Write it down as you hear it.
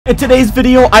In today's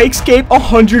video, I escape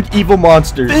 100 evil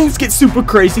monsters. Things get super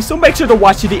crazy, so make sure to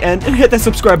watch to the end and hit that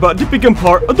subscribe button to become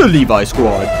part of the Levi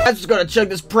squad. I'm just gonna chug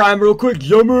this prime real quick.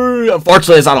 Yummy!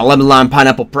 Unfortunately, it's on a lemon lime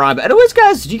pineapple prime. But anyways,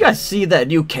 guys, did you guys see that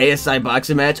new KSI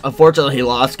boxing match? Unfortunately, he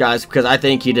lost, guys, because I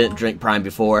think he didn't drink prime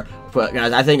before. But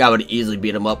guys, I think I would easily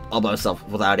beat him up all by myself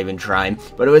without even trying.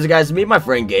 But anyways, guys, me and my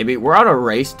friend Gaby, we're on a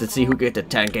race to see who can get to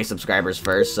 10K subscribers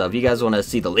first. So if you guys want to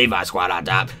see the Levi squad on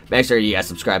top, make sure you guys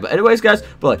subscribe. But anyways, guys,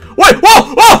 but like, wait, whoa,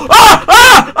 whoa,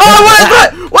 what is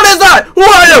that? What is that? Who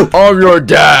are you? I'm your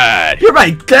dad. You're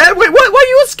my dad? Wait, what? Why are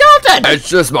you a skeleton? It's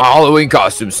just my Halloween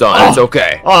costume, son. It's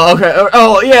okay. Oh, okay.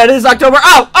 Oh, yeah, it is October.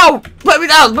 Oh, put me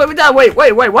down, put me down. Wait.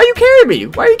 Why are you carrying me?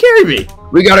 Why are you carrying me?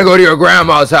 We gotta go to your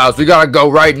grandma's house. We gotta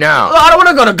go right now. I don't want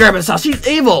to go to grandma's house. She's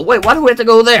evil. Wait, why do we have to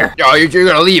go there? Oh, you're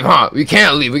gonna leave, huh? We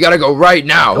can't leave. We gotta go right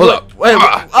now. Hold up. Wait.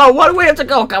 Oh, why do we have to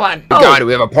go? Come on. We got it.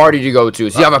 We have a party to go to.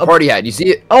 See, I have a party hat. You see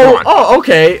it? Oh,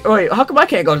 okay. Wait, how come I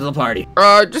can't go to the party?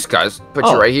 Just guys, put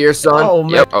you right here, son. Oh,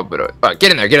 man. Yep. Oh, but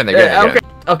get in there. Get in there.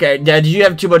 Okay, Dad, did you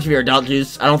have too much of your adult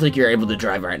juice? I don't think you're able to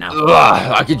drive right now.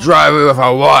 I can drive if I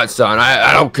want, son.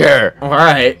 I don't care. All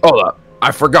right. Hold up.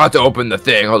 I forgot to open the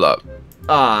thing. Hold up.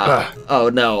 Oh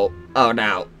no. Oh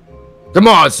no. Come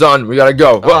on, son. We gotta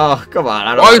go. Oh, come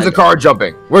on. Why is the car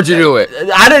jumping? Where'd you do it?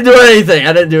 I didn't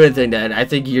do anything, Dad. I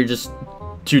think you're just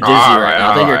too dizzy right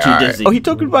now. I think you're too dizzy. Oh, he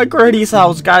took me to my granny's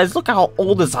house, guys. Look how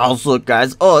old this house looks,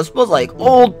 guys. Oh, it smells like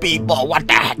old people. What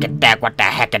the heck is that? What the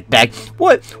heck is that?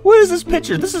 What is this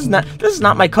picture? This is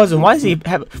not my cousin. Why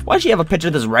does she have a picture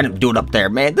of this random dude up there,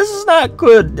 man? This is not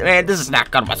good, man. This is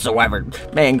not good whatsoever.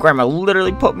 Man, Grandma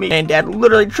literally put me and Dad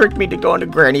literally tricked me to go into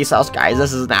Granny's house, guys.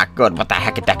 This is not good. What the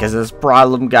heck is this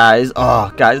problem, guys?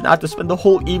 Oh, guys, not to spend the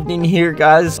whole evening here,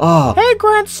 guys. Oh, hey,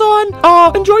 grandson.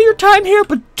 Enjoy your time here,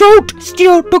 but don't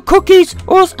steal the cookies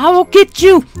or else I will get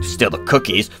you. Steal the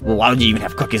cookies? Well, why would you even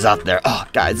have cookies out there? Oh,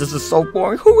 guys, this is so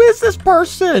boring. Who is this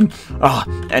person?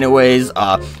 Anyways,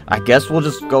 I guess we'll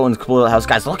just go and explore the house.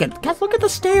 Guys, look at the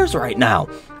stairs right now.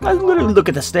 Guys, literally look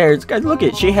at the stairs. Guys, look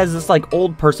at she has this like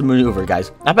old person maneuver,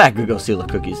 guys. I bet I could go steal the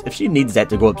cookies. If she needs that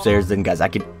to go upstairs, then guys, I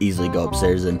could easily go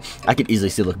upstairs and I could easily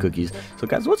steal the cookies. So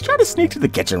guys, let's try to sneak to the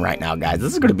kitchen right now, guys.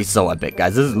 This is gonna be so epic,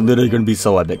 guys. This is literally gonna be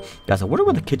so epic. Guys, I wonder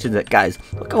where the kitchen's at, guys.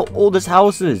 Look how old this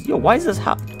house is. Yo, why is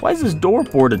this door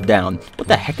boarded down? What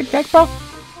the heck is that, bro?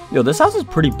 Yo, this house is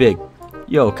pretty big.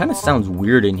 Yo, it kind of sounds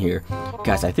weird in here.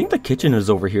 Guys, I think the kitchen is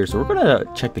over here, so we're gonna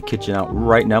check the kitchen out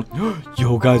right now.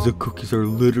 Yo, guys, the cookies are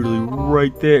literally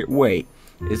right there. Wait,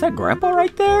 is that Grandpa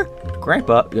right there?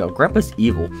 Grandpa, yo, Grandpa's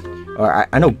evil. Or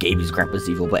I know Gaby's Grandpa's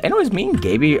evil, but anyways, me and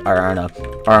Gaby are on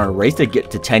a race to get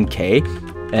to 10K.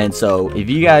 And so, if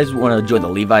you guys want to join the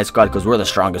Levi squad, because we're the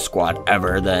strongest squad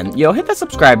ever, then, yo, hit that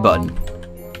subscribe button.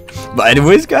 But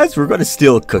anyways, guys, we're gonna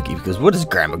steal a cookie, because what is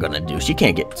Grandma gonna do? She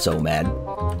can't get so mad.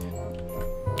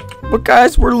 But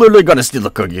guys, we're literally gonna steal the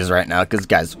cookies right now, because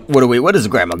guys, what is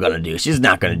Grandma gonna do? She's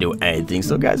not gonna do anything.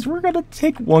 So guys, we're gonna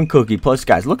take one cookie. Plus,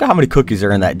 guys, look at how many cookies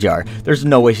are in that jar. There's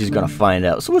no way she's gonna find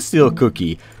out. So let's steal a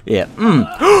cookie. Yeah.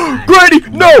 Granny,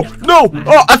 no.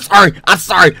 Oh, I'm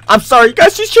sorry.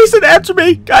 Guys, she's chasing after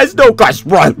me. Guys, no, guys,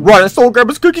 run. I stole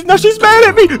Grandma's cookies. Now she's mad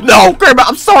at me. No, Grandma,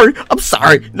 I'm sorry.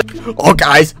 No. Oh,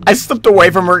 guys, I slipped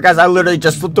away from her. Guys, I literally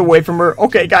just slipped away from her.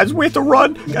 Okay, guys, we have to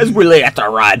run. Guys, we really have to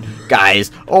run. Guys,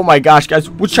 oh my gosh, guys,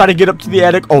 we're trying to get up to the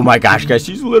attic. Oh my gosh, guys,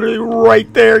 she's literally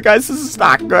right there. Guys, this is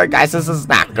not good. Guys, this is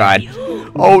not good.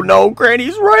 Oh no,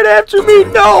 Granny's right after me.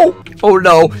 No. Oh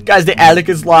no, guys, the attic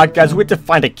is locked. Guys, we have to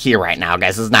find a key right now.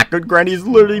 Guys, this is not good. Granny's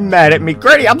literally mad at me.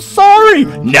 Granny, I'm sorry.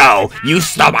 No, you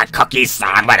stole my cookies,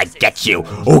 son. I'm gonna get you.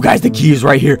 Oh, guys, the key is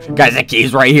right here. Guys, the key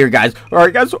is right here, guys. All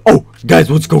right, guys. Oh, guys,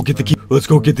 let's go get the key.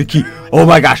 Oh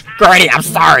my gosh, Granny, I'm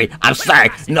sorry.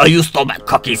 No, you stole my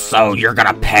cookies, so you're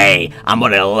gonna pay. I'm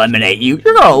gonna eliminate you.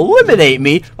 You're gonna eliminate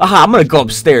me? Aha, I'm gonna go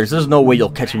upstairs. There's no way you'll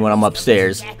catch me when I'm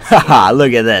upstairs. Haha,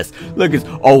 look at this.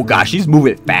 Oh gosh, she's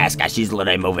moving fast, guys. She's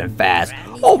literally moving fast.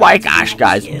 Oh my gosh,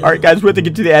 guys. Alright, guys, we have to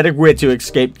get to the attic. We have to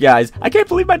escape, guys. I can't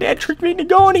believe my dad tricked me into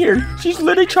going here. She's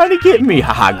literally trying to get me.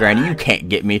 Haha, Granny, you can't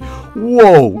get me.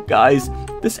 Whoa, guys.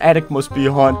 This attic must be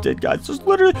haunted, guys. There's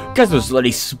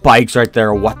literally spikes right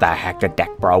there. What the heck is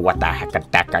that, bro? What, guys?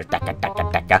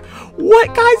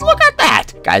 Look at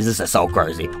that. Guys, this is so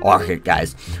crazy. Okay,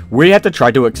 guys. We have to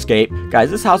try to escape. Guys,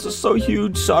 this house is so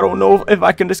huge, so I don't know if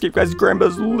I can escape, guys.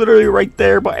 Grandma's literally right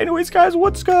there. But anyways, guys,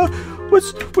 let's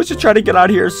just try to get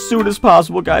out of here as soon as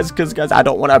possible, guys. Because, guys, I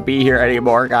don't want to be here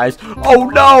anymore, guys. Oh,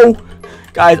 no.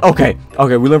 Guys, okay,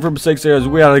 we learned from mistakes, guys.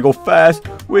 We gotta go fast.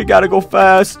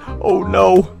 Oh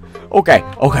no. Okay.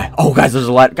 Oh, guys, there's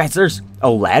a lot. Guys, A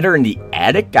ladder in the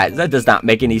attic? Guys, that does not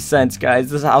make any sense, guys.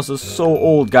 This house is so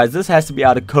old, guys. This has to be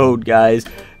out of code, guys.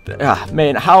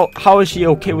 Man, how is she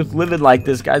okay with living like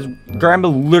this, guys? Grandma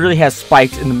literally has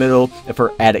spikes in the middle of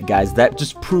her attic, guys. That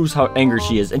just proves how angry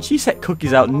she is. And she set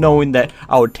cookies out knowing that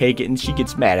I would take it, and she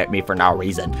gets mad at me for no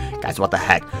reason. Guys, what the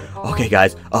heck? Okay,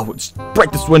 guys. Oh, just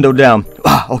break this window down.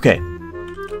 Okay.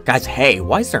 Guys, hay.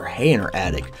 Why is there hay in her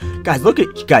attic? Guys, look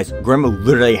at... Guys, Grandma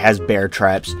literally has bear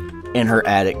traps in her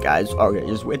attic, guys. Okay,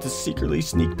 just wait to secretly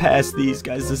sneak past these,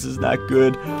 guys. This is not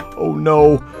good. Oh,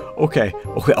 no. Okay,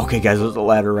 guys, there's a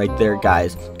ladder right there,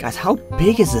 guys. Guys, how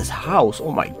big is this house?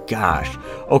 Oh, my gosh.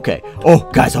 Okay. Oh,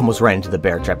 guys, I almost ran into the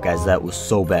bear trap, guys. That was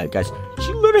so bad, guys.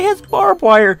 She literally has barbed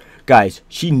wire. Guys,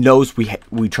 she knows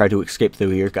we tried to escape through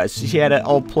here, guys. She had it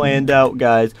all planned out,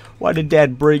 guys. Why did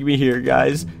Dad bring me here,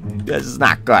 guys? This is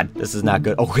not good. This is not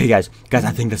good. Okay, guys. Guys,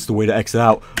 I think that's the way to exit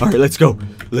out. All right, let's go.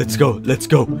 Let's go. Let's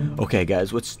go. Okay,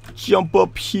 guys, let's jump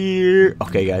up here.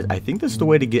 Okay, guys, I think that's the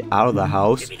way to get out of the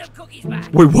house.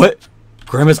 Wait, what?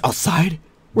 Grandma's outside?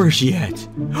 Where is she at?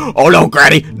 Oh, no,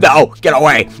 Granny. No, get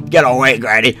away. Get away,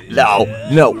 Granny. No,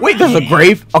 no. Wait, there's a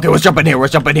grave? Okay, let's jump in here.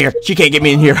 Let's jump in here. She can't get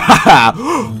me in here.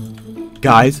 Haha.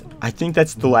 Guys, I think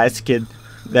that's the last kid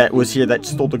that was here that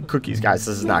stole the cookies. Guys,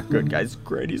 this is not good, guys.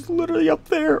 Granny's literally up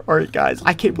there. All right, guys,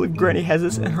 I can't believe Granny has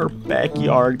this in her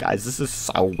backyard. Guys, this is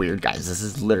so weird, guys. This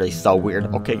is literally so weird.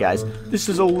 Okay, guys, this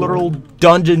is a literal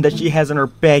dungeon that she has in her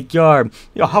backyard.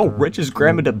 You know, how rich is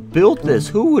Grandma to build this?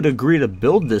 Who would agree to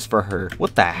build this for her?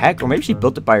 What the heck? Or maybe she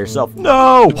built it by herself.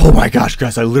 No! Oh my gosh,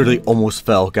 guys, I literally almost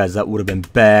fell. Guys, that would have been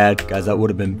bad. Guys, that would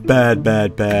have been bad,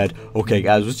 bad, bad. Okay,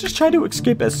 guys, let's just try to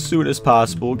escape as soon as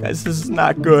possible. Guys, this is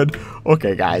not good.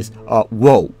 Okay, guys.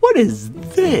 Whoa. What is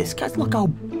this? Guys, look how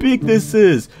big this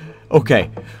is. Okay.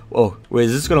 Oh, wait,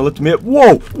 is this gonna lift me up?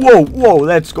 Whoa, whoa, whoa,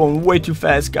 that's going way too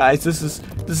fast, guys. This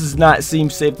does not seem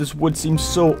safe. This wood seems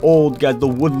so old, guys. The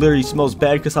wood literally smells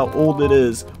bad because how old it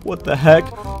is. What the heck?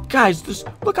 Guys, just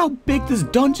look how big this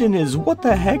dungeon is. What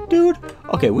the heck, dude?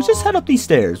 Okay, we'll just head up these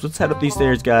stairs. Let's head up these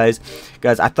stairs, guys.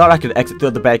 Guys, I thought I could exit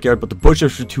through the backyard, but the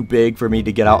bushes were too big for me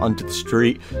to get out onto the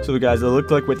street. So, guys, it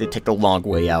looked like we had to take the long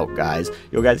way out, guys.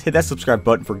 Yo, guys, hit that subscribe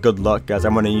button for good luck, guys.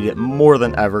 I'm gonna need it more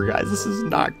than ever, guys. This is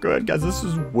not good, guys. This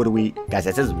is what do we, guys?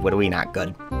 This is what do we not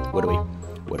good? What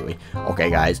do we? Okay,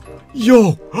 guys.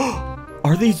 Yo.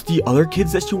 Are these the other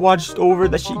kids that she watched over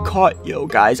that she caught? Yo,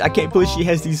 guys, I can't believe she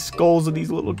has these skulls of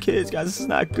these little kids. Guys, this is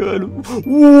not good.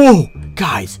 Whoa!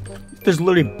 Guys, there's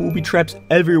literally booby traps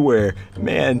everywhere.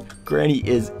 Man, Granny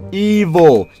is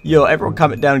evil. Yo, everyone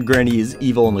comment down Granny is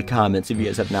evil in the comments if you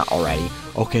guys have not already.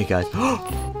 Okay, guys.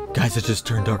 Guys, it just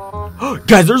turned dark.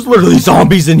 Guys, there's literally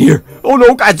zombies in here. Oh,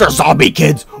 no, guys, they're zombie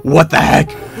kids. What the heck?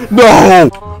 No!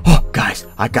 Oh, guys,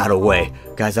 I got away.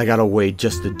 Guys, I got away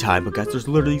just in time. But, guys, there's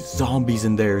literally zombies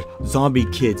in there. Zombie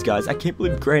kids, guys. I can't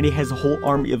believe Granny has a whole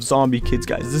army of zombie kids,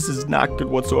 guys. This is not good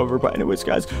whatsoever. But anyways,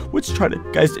 guys, let's try to...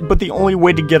 Guys, but the only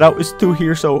way to get out is through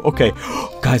here. So, okay.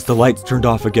 Guys, the lights turned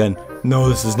off again. No,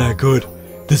 this is not good.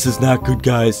 This is not good,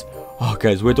 guys. Oh,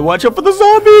 guys, we have to watch out for the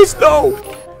zombies.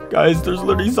 No! Guys, there's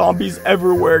literally zombies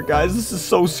everywhere, guys. This is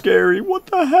so scary. What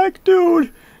the heck,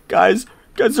 dude? Guys,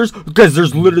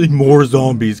 there's literally more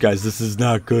zombies, guys. This is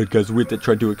not good, guys. We have to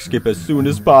try to escape as soon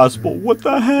as possible. What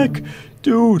the heck?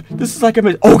 Dude, this is like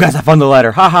a... Oh, guys, I found the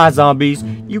ladder. Haha, zombies.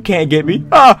 You can't get me.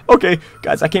 Ah, okay.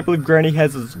 Guys, I can't believe Granny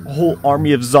has this whole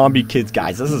army of zombie kids,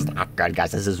 guys. This is not good,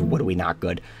 guys. This is what are we not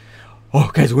good. Oh,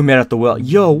 guys, we made it out the well.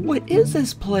 Yo, what is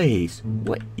this place?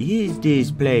 What is this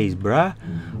place, bruh?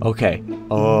 Okay.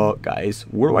 Guys,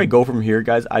 where do I go from here,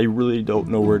 guys? I really don't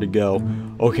know where to go.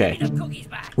 Okay.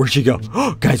 Where'd she go?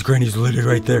 Oh, guys, Granny's literally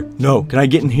right there. No, can I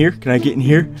get in here? Can I get in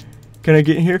here? Can I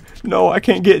get in here? No, I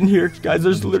can't get in here. Guys,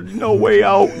 there's literally no way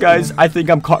out. Guys, I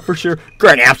think I'm caught for sure.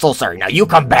 Granny, I'm so sorry. Now, you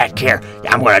come back here.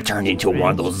 I'm going to turn into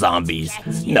one of those zombies.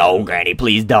 No, Granny,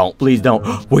 please don't. Please don't.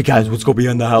 Wait, guys, let's go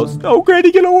behind the house. No,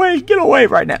 Granny, get away. Get away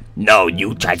right now. No,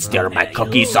 you tried stealing my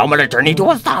cookies, so I'm going to turn into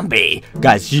a zombie.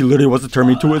 Guys, she literally wants to turn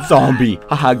me into a zombie.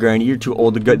 Haha, Granny, you're too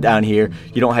old to get down here.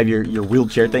 You don't have your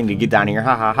wheelchair thing to get down here.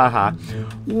 Ha, ha, ha, ha.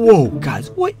 Whoa,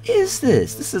 guys, what is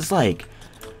this? This is like...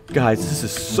 Guys, this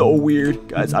is so weird.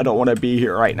 Guys, I don't want to be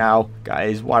here right now.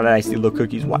 Guys, why did I steal the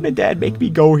cookies? Why did Dad make me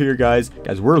go here, guys?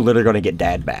 Guys, we're literally going to get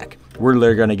Dad back. We're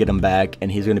literally going to get him back,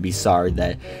 and he's going to be sorry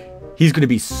that... He's going to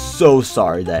be so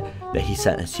sorry that he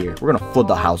sent us here. We're going to flood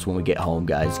the house when we get home,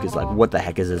 guys, because, like, what the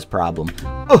heck is his problem?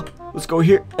 Oh, let's go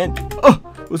here, and,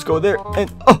 let's go there, and,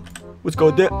 let's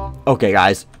go there. Okay,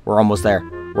 guys, we're almost there.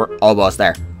 We're almost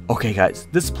there. Okay, guys,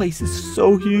 this place is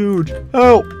so huge.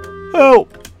 Help!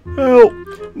 Help! Help!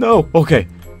 No. Okay.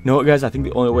 You know what, guys? I think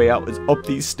the only way out is up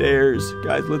these stairs.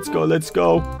 Guys, let's go. Let's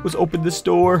go. Let's open this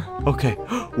door. Okay.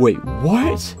 Wait,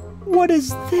 what? What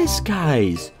is this,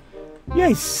 guys? You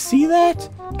guys see that?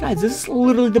 Guys, this is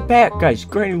literally the back, guys.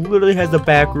 Granny literally has the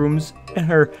back rooms in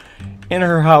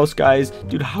her house, guys.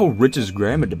 Dude, how rich is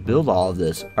Grandma to build all of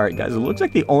this? Alright, guys, it looks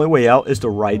like the only way out is to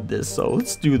ride this, so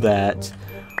let's do that.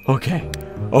 Okay.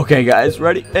 Okay, guys,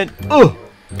 ready? And,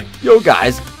 yo,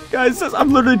 guys,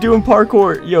 I'm literally doing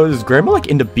parkour. Yo, is Grandma, like,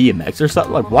 into BMX or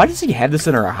something? Like, why does he have this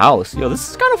in her house? Yo, this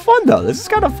is kind of fun, though. This is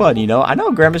kind of fun, you know? I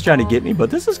know Grandma's trying to get me, but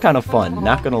this is kind of fun.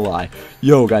 Not gonna lie.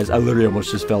 Yo, guys, I literally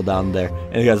almost just fell down there.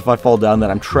 And, guys, if I fall down,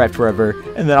 then I'm trapped forever.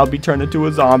 And then I'll be turned into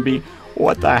a zombie.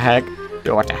 What the heck?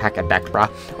 Yo, what the heck is that, bro?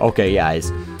 Okay,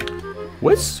 guys.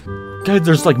 Guys,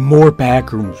 there's, like, more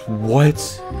back rooms. What?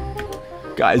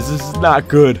 Guys, this is not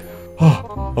good.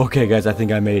 Oh, okay, guys, I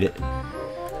think I made it.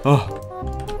 Oh.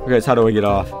 Guys, how do I get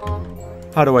off?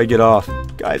 How do I get off?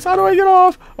 Guys, how do I get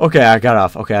off? Okay, I got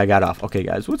off. Okay, I got off. Okay,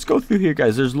 guys, let's go through here,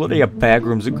 guys. There's literally a back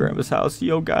rooms in Grandma's house.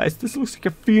 Yo, guys, this looks like a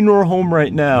funeral home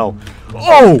right now.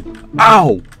 Oh!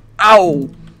 Ow! Ow!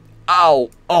 Ow!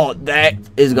 Oh, that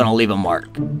is gonna leave a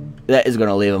mark. That is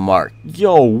gonna leave a mark.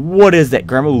 Yo, what is that?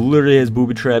 Grandma literally has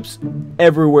booby traps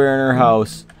everywhere in her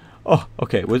house. Oh,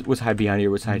 okay. Let's hide behind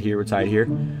here. Let's hide here. Let's hide here.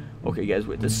 Okay, guys,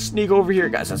 wait. Let's sneak over here.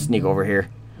 Guys, let's sneak over here.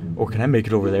 Or can I make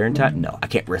it over there in time? No, I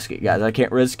can't risk it, guys. I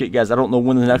can't risk it, guys. I don't know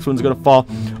when the next one's gonna fall.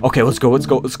 Okay, let's go. Let's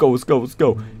go. Let's go. Let's go. Let's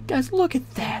go. Guys, look at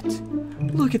that.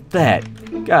 Look at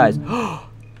that. Guys,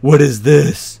 what is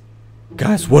this?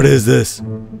 Guys, what is this?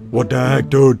 What the heck,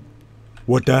 dude?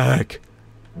 What the heck?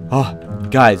 Oh,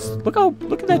 guys, look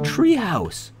at that tree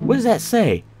house. What does that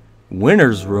say?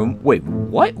 Winner's room? Wait,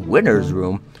 what? Winner's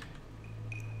room?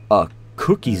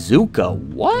 Cookie Zuka?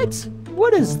 What?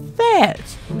 What is that?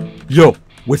 Yo,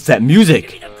 what's that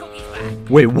music?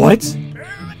 Wait, what?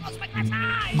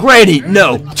 Granny,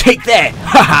 no, take that.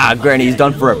 Haha, Granny's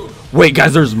done for him. Wait,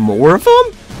 guys, there's more of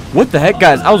them? What the heck,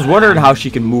 guys? I was wondering how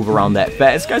she can move around that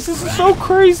fast. Guys, this is so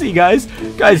crazy, guys.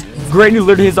 Guys, Granny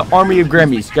literally has an army of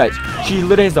Grammys. Guys, she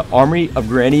literally has an army of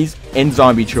grannies and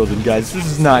zombie children, guys. This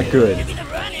is not good.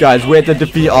 Guys, we have to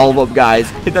defeat all of them, guys.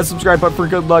 Hit that subscribe button for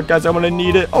good luck, guys. I'm gonna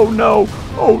need it. Oh, no.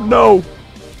 Oh, no.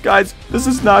 Guys, this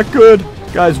is not good.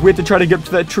 Guys, we have to try to get up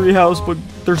to that tree house, but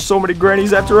there's so many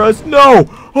grannies after us. No.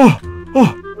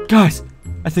 Oh, guys,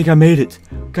 I think I made it.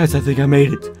 Guys, I think I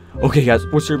made it. Okay, guys,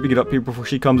 let's sure we get up here before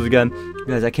she comes again.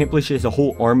 Guys, I can't believe she has a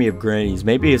whole army of grannies.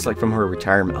 Maybe it's like from her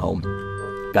retirement home.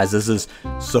 Guys, this is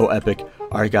so epic.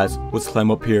 Alright, guys, let's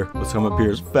climb up here. Let's climb up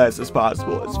here as fast as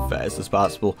possible. As fast as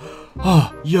possible.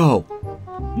 Oh, yo.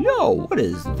 Yo, what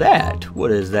is that?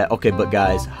 What is that? Okay, but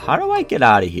guys, how do I get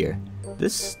out of here?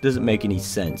 This doesn't make any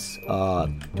sense.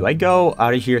 Do I go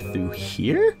out of here through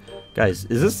here? Guys,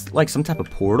 is this like some type of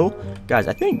portal? Guys,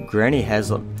 I think Granny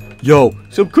has yo,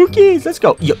 some cookies. Let's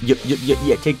go. Yeah.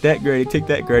 Take that, Granny. Take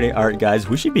that, Granny. All right, guys,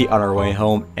 we should be on our way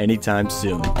home anytime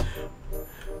soon.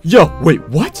 Yo, wait,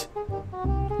 what?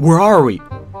 Where are we?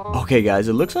 Okay, guys,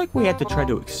 it looks like we have to try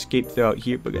to escape throughout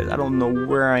here, but guys, I don't know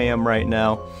where I am right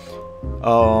now.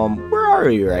 Where are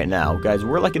we right now? Guys,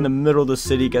 we're like in the middle of the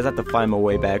city. Guys, I have to find my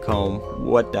way back home.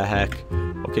 What the heck?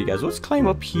 Okay, guys, let's climb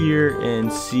up here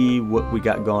and see what we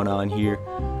got going on here.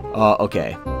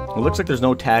 Okay. It looks like there's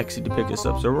no taxi to pick us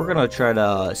up, so we're gonna try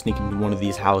to sneak into one of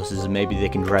these houses and maybe they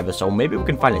can drive us home. Maybe we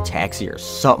can find a taxi or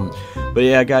something. But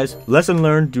yeah, guys, lesson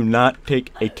learned, do not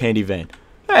take a candy van.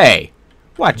 Hey,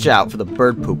 watch out for the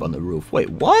bird poop on the roof. Wait,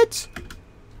 what?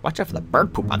 Watch out for the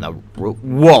bird poop on the roof.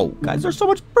 Whoa, guys, there's so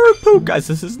much bird poop, guys.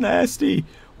 This is nasty.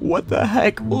 What the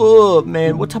heck? Oh,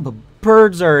 man, what type of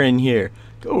birds are in here?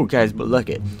 Oh, guys, but look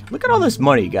at all this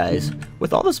money, guys.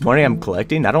 With all this money I'm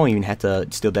collecting, I don't even have to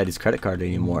steal Daddy's credit card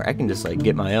anymore. I can just, like,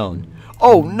 get my own.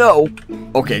 Oh, no.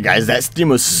 Okay, guys, that steam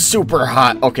was super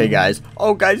hot. Okay, guys.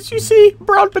 Oh, guys, you see?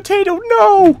 Brown potato,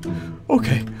 no.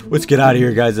 Okay, let's get out of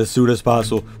here, guys, as soon as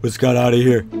possible. Let's get out of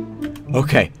here.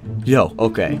 Okay, yo,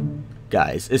 okay.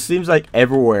 Guys, it seems like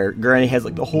everywhere Granny has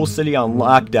like the whole city on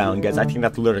lockdown, guys. I think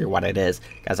that's literally what it is.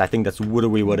 Guys, I think that's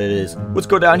literally what it is. Let's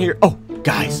go down here. Oh,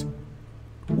 guys.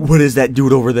 What is that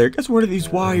dude over there? Guys, what are these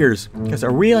wires? Guys,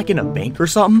 are we like in a bank or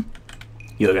something?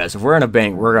 Yo, guys, if we're in a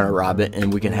bank, we're gonna rob it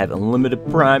and we can have unlimited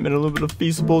prime and unlimited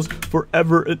feastables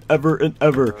forever and ever and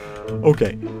ever.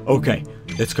 Okay, okay.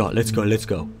 Let's go, let's go, let's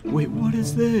go. Wait, what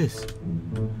is this?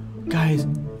 Guys,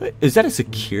 is that a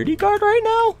security guard right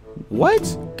now?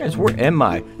 What? Guys, where am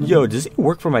I? Yo, does he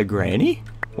work for my granny?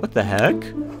 What the heck?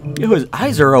 Yo, his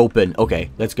eyes are open. Okay,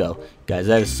 let's go. Guys,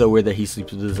 that is so weird that he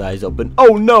sleeps with his eyes open.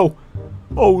 Oh, no.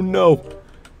 Oh, no.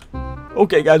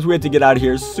 Okay, guys, we have to get out of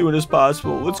here as soon as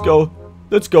possible. Let's go.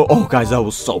 Let's go. Oh, guys, that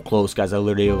was so close, guys. I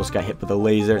literally almost got hit with a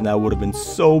laser, and that would have been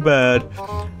so bad.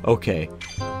 Okay.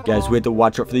 Guys, we have to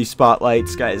watch out for these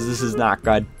spotlights. Guys, this is not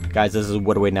good. Guys, this is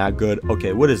way not good.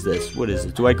 Okay, what is this? What is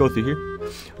it? Do I go through here?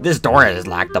 This door is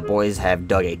locked. The boys have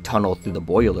dug a tunnel through the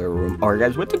boiler room. Alright,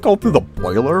 guys, we have to go through the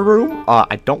boiler room?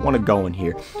 I don't want to go in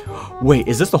here. Wait,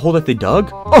 is this the hole that they dug?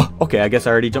 Oh, okay, I guess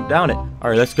I already jumped down it.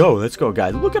 Alright, let's go. Let's go,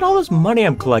 guys. Look at all this money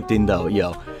I'm collecting, though.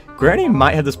 Yo, Granny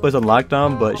might have this place on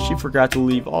lockdown, but she forgot to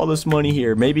leave all this money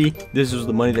here. Maybe this was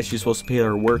the money that she's supposed to pay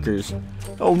her workers.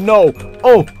 Oh, no.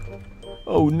 Oh.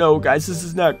 Oh no, guys, this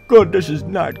is not good. This is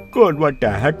not good. What the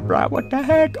heck, bro? What the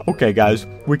heck? Okay, guys,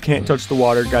 we can't touch the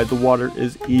water. Guys, the water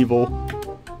is evil.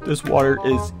 This water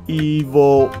is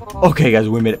evil. Okay, guys,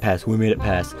 we made it past. We made it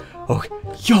past. Okay.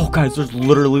 Yo, guys, there's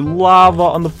literally lava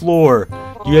on the floor.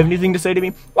 Do you have anything to say to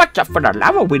me? Watch out for the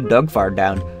lava. We dug far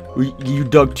down. You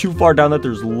dug too far down that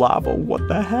there's lava. What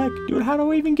the heck? Dude, how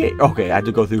do I even get... Okay, I have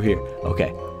to go through here.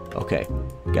 Okay. Okay.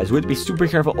 Guys, we have to be super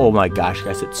careful. Oh my gosh,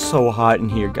 guys, it's so hot in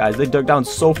here, guys. They dug down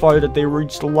so far that they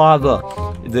reached the lava.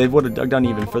 If they would have dug down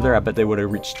even further, I bet they would have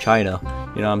reached China.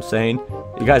 You know what I'm saying?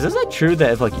 You guys, is that true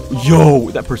that if, like,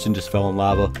 yo, that person just fell in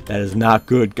lava? That is not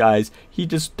good, guys. He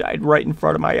just died right in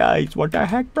front of my eyes. What the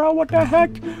heck, bro? What the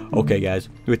heck? Okay, guys,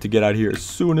 we have to get out of here as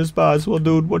soon as possible,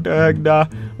 dude. What the heck, nah?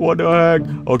 What the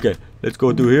heck? Okay, let's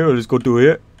go through here. Let's go through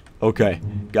here. Okay,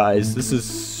 guys, this is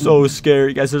so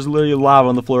scary. Guys, there's literally lava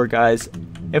on the floor, guys.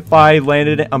 If I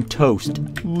landed it, I'm toast.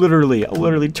 Literally, I'll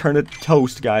literally turn it to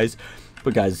toast, guys.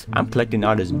 But guys, I'm collecting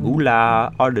all this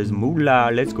moolah. All this moolah.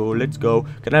 Let's go, let's go.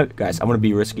 Guys, I'm gonna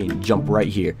be risky and jump right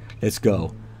here. Let's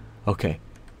go. Okay.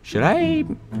 Should I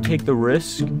take the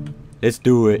risk? Let's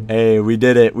do it. Hey, we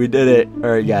did it. We did it.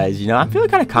 Alright, guys, you know, I'm feeling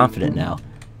kind of confident now.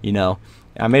 You know,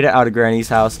 I made it out of Granny's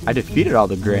house. I defeated all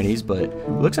the Grannies, but it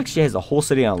looks like she has the whole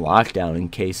city on lockdown in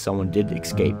case someone did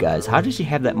escape, guys. How does she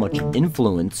have that much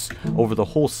influence over the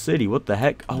whole city? What the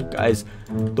heck? Oh, guys,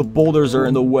 the boulders are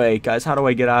in the way. Guys, how do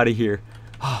I get out of here?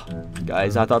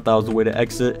 Guys, I thought that was the way to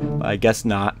exit, but I guess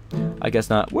not. I guess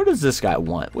not. What does this guy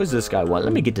want? What does this guy want?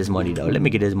 Let me get this money, though. Let me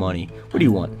get his money. What do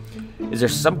you want? Is there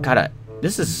some kind of...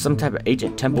 This is some type of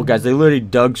ancient temple, guys. They literally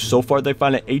dug so far they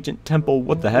found an ancient temple.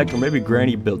 What the heck? Or maybe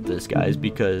Granny built this, guys,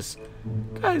 because...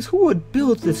 Guys, who would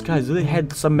build this, guys? They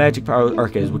had some magic power.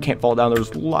 Okay, we can't fall down.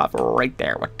 There's lava right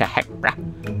there. What the heck,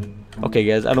 bruh? Okay,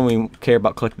 guys, I don't even care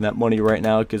about collecting that money right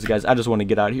now because, guys, I just want to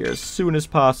get out of here as soon as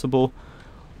possible.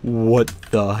 What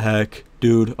the heck?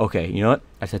 Dude, okay, you know what?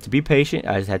 I just have to be patient.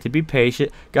 I just have to be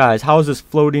patient. Guys, how is this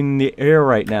floating in the air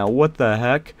right now? What the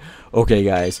heck? Okay,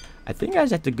 guys, I think I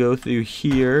just have to go through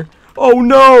here. Oh,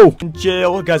 no! In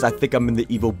jail. Guys, I think I'm in the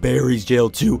evil berries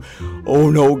jail, too. Oh,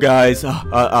 no, guys.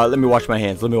 Let me wash my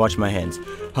hands. Let me wash my hands.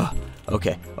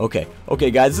 Okay, okay,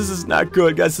 okay, guys, this is not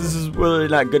good, guys, this is really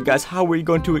not good, guys. How are we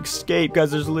going to escape,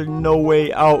 guys? There's literally no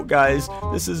way out, guys.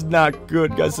 This is not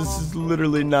good, guys. This is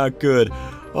literally not good.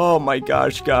 Oh my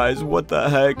gosh, guys, what the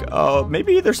heck?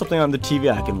 Maybe there's something on the TV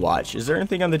I can watch. Is there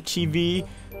anything on the TV?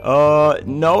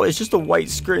 No, it's just a white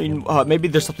screen. Maybe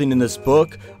there's something in this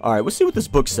book. Alright, let's see what this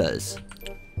book says.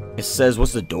 It says,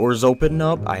 once the doors open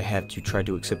up, I have to try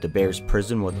to escape the bear's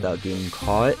prison without getting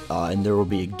caught. And there will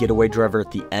be a getaway driver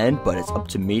at the end, but it's up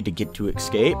to me to get to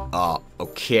escape.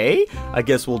 Okay. I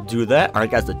guess we'll do that.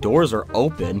 Alright, guys, the doors are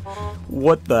open.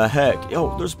 What the heck?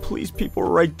 Yo, there's police people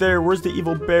right there. Where's the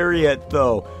evil Barry at,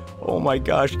 though? Oh my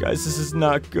gosh, guys, this is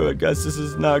not good. Guys, this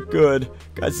is not good.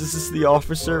 Guys, this is the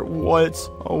officer. What?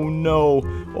 Oh no.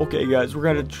 Okay, guys, we're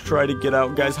gonna try to get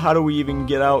out. Guys, how do we even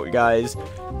get out, guys?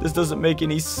 This doesn't make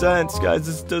any sense, guys.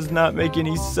 This does not make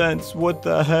any sense. What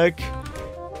the heck?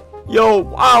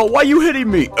 Yo, ow, why are you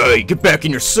hitting me? Hey, get back in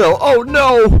your cell. Oh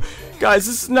no. Guys,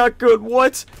 this is not good.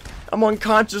 What? I'm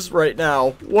unconscious right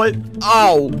now. What?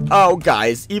 Ow. Ow,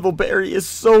 guys. Evil Barry is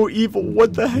so evil.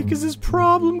 What the heck is his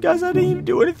problem, guys? I didn't even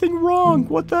do anything wrong.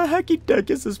 What the hecky deck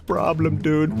is his problem,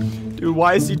 dude? Dude,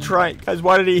 why is he trying? Guys,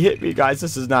 why did he hit me, guys?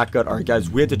 This is not good. Alright, guys,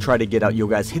 we have to try to get out. Yo,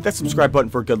 guys, hit that subscribe button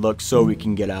for good luck so we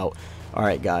can get out.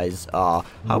 Alright, guys, how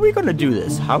are we gonna do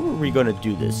this? How are we gonna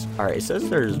do this? Alright, it says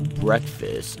there's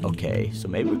breakfast. Okay, so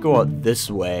maybe we go out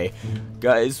this way.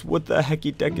 Guys, what the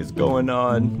hecky deck is going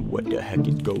on? What the heck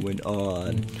is going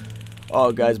on?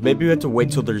 Oh, guys, maybe we have to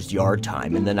wait till there's yard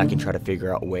time, and then I can try to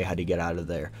figure out a way how to get out of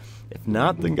there. If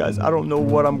not, then, guys, I don't know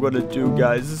what I'm gonna do,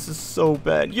 guys. This is so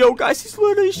bad. Yo, guys, he's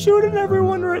literally shooting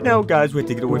everyone right now. Guys, we have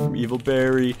to get away from Evil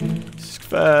Barry.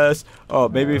 Fast. Oh,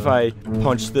 maybe if I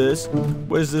punch this.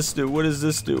 What does this do? What does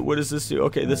this do? What does this do?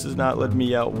 Okay, this is not letting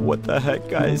me out. What the heck,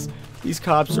 guys? These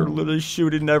cops are literally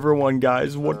shooting everyone,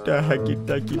 guys. What the hecky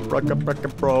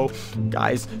bro?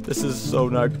 Guys, this is so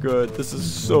not good. This is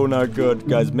so not good,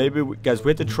 guys. Maybe we have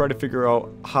to try to figure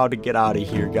out how to get out of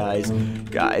here, guys.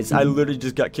 Guys, I literally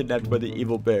just got kidnapped by the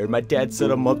evil bear. My dad set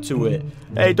him up to it.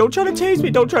 Hey, don't try to tase me.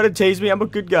 Don't try to tase me. I'm a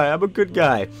good guy. I'm a good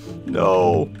guy.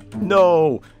 No.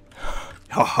 No.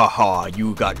 Ha ha ha,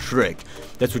 you got tricked.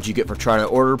 That's what you get for trying to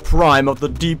order Prime of the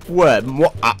deep web.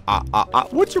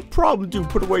 What's your problem, dude?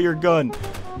 Put away your gun.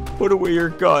 Put away your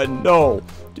gun. No.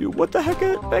 Dude, what the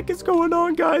heck is going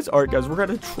on, guys? Alright, guys, we're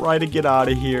gonna try to get out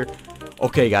of here.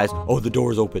 Okay, guys. Oh, the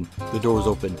door's open. The door's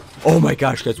open. Oh my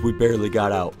gosh, guys, we barely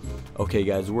got out. Okay,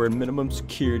 guys, we're in minimum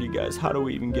security, guys. How do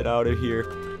we even get out of here?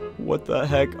 What the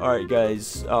heck? Alright,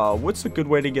 guys. What's a good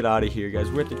way to get out of here, guys?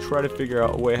 We have to try to figure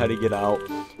out a way how to get out.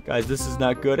 Guys, this is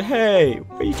not good. Hey,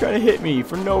 why are you trying to hit me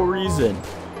for no reason?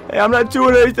 Hey, I'm not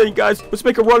doing anything, guys. Let's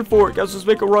make a run for it, guys. Let's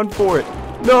make a run for it.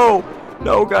 No.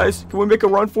 No, guys. Can we make a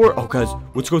run for it? Oh, guys,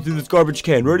 let's go through this garbage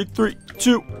can. Ready? 3,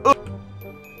 2,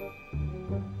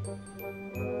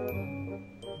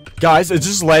 Guys, it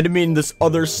just landed me in this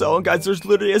other cell. And guys, there's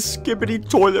literally a skibbity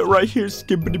toilet right here.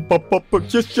 Skibbity pop up.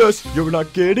 Yes. You're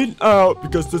not getting out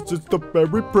because this is the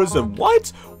very prison. What?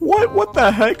 What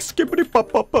the heck? Skibbity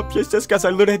pop up. Yes, guys, I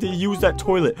literally had to use that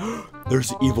toilet.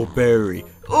 There's Evil Barry.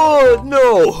 Oh,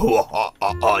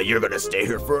 no. You're gonna stay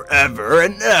here forever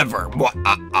and ever.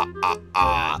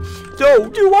 So,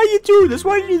 dude, why you do this?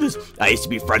 Why you do this? I used to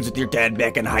be friends with your dad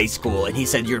back in high school, and he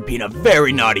said you're being a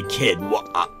very naughty kid.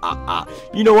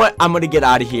 You know what? I'm gonna get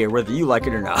out of here, whether you like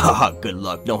it or not. Good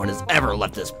luck. No one has ever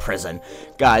left this prison.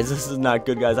 Guys, this is not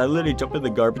good, guys. I literally jumped in the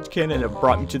garbage can, and it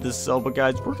brought me to this cell. But,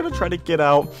 guys, we're gonna try to get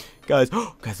out. Guys,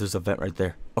 there's a vent right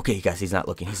there. Okay, guys, he's not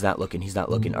looking.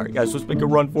 Alright, guys, let's make a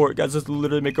run for it. Guys, let's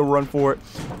literally make a run for it.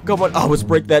 Come on. Oh, let's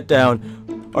break that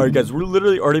down. Alright, guys, we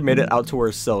literally already made it out to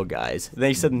our cell, guys.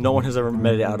 They said no one has ever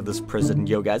made it out of this prison.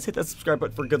 Yo, guys, hit that subscribe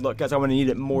button for good luck, guys. I'm gonna need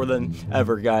it more than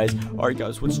ever, guys. Alright,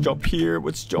 guys, let's jump here.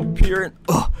 And,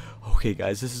 okay,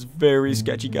 guys, this is very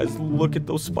sketchy, guys. Look at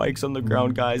those spikes on the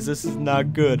ground, guys. This is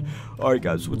not good. Alright,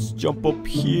 guys, let's jump up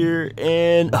here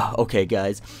and... okay,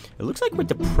 guys. It looks like we have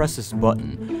to press this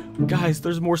button. Guys,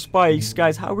 there's more spikes.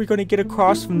 Guys, how are we going to get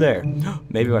across from there?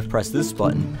 Maybe if I press this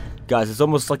button. Guys, it's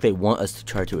almost like they want us to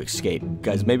try to escape.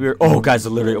 Guys, maybe we're... Oh, guys, I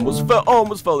literally almost fell. Oh,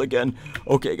 almost fell again.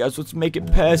 Okay, guys, let's make it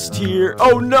past here.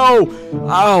 Oh, no!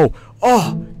 Ow!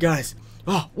 Oh, guys...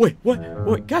 Oh, wait,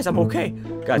 what? Guys, I'm okay.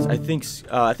 Guys, I think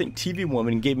TV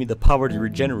Woman gave me the power to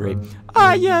regenerate.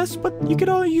 Yes, but you can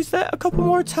only use that a couple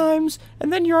more times,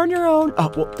 and then you're on your own.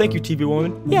 Oh, well, thank you, TV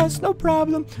Woman. Yes, no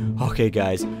problem. Okay,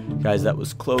 guys, that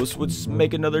was close. Let's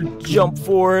make another jump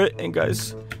for it. And,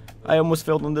 guys, I almost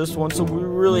failed on this one, so we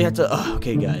really have to...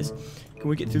 okay, guys. Can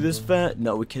we get through this vent?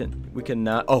 No, we can't. We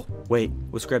cannot. Oh, wait.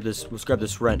 Let's grab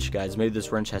this wrench, guys. Maybe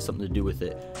this wrench has something to do with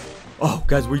it. Oh,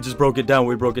 guys, we just broke it down.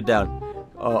 We broke it down.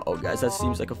 Oh, guys, that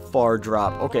seems like a far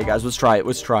drop. Okay, guys, let's try it.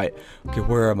 Okay,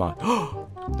 where am I?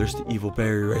 There's the Evil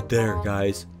Barry right there,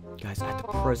 guys. Guys, I have to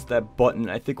press that button.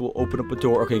 I think we'll open up a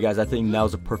door. Okay, guys, I think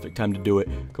now's the perfect time to do it.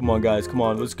 Come on, guys. Come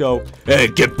on, let's go. Hey,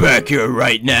 get back here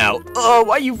right now. Oh,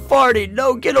 why are you farting?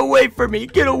 No, get away from me.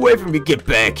 Get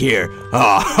back here.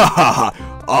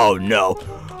 Oh, no.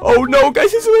 Oh, no,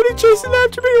 guys, he's literally chasing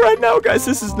after me right now. Guys,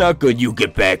 this is not good. You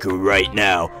get back here right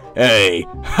now. Hey.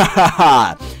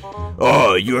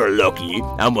 Oh, you're lucky.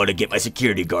 I'm gonna get my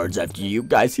security guards after you.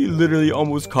 Guys, he literally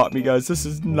almost caught me, guys. This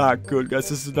is not good, guys.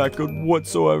 This is not good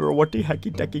whatsoever. What the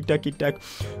hecky decky.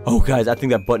 Oh, guys, I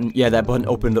think that button, that button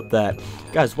opened up that.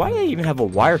 Guys, why do they even have a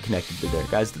wire connected to there?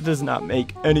 Guys, that does not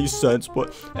make any sense.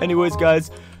 But anyways, guys,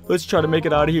 let's try to make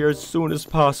it out of here as soon as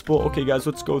possible. Okay, guys,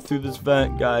 let's go through this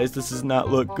vent, guys. This does not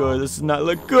look good.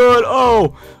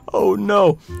 Oh,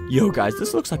 no. Yo, guys,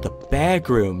 this looks like the back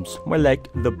rooms. More like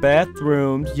the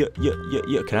bathrooms. Yeah.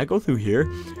 Can I go through here?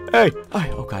 Hey.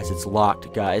 Oh, guys, it's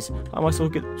locked, guys. How am I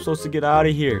supposed to get out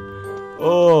of here?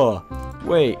 Oh,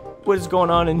 wait. What is going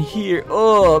on in here?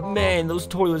 Oh, man, those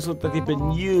toilets look like they've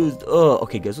been used. Oh,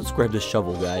 okay, guys, let's grab this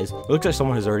shovel, guys. It looks like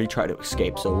someone has already tried to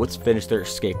escape, so let's finish their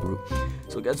escape route.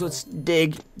 So, guys, let's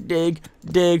dig.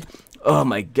 Oh,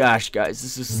 my gosh, guys,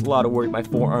 this is a lot of work. My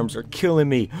forearms are killing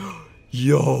me.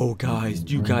 Yo, guys,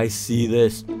 do you guys see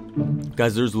this?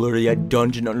 Guys, there's literally a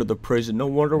dungeon under the prison. No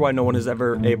wonder why no one is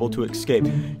ever able to escape.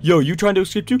 Yo, you trying to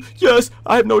escape too? Yes,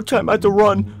 I have no time. I have to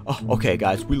run. Oh, okay,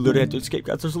 guys, we literally have to escape,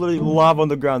 guys. There's literally lava on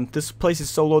the ground. This place is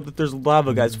so low that there's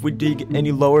lava, guys. If we dig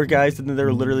any lower, guys, then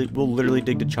we'll literally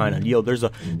dig to China. Yo, there's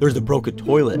a broken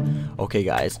toilet. Okay,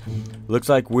 guys, looks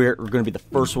like we're gonna be the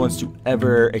first ones to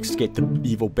ever escape the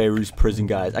Evil Barry's prison,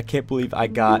 guys. I can't believe I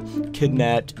got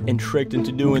kidnapped and tricked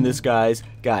into doing this, guys. guys.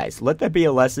 Guys, let that be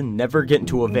a lesson. Never get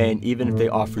into a van, even if they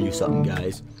offer you something,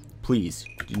 guys. Please,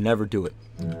 you never do it.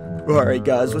 Alright,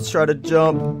 guys, let's try to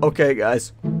jump. Okay,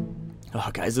 guys. Oh,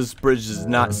 guys, this bridge does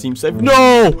not seem safe.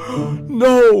 No!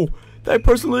 No! That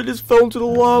person literally just fell into the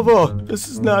lava. This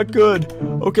is not good.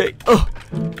 Okay.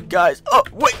 Guys. Oh,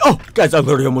 wait. Oh, guys, I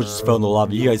literally almost just fell in the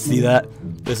lava. You guys see that?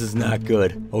 This is not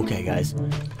good. Okay, guys.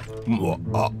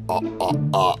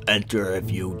 Enter if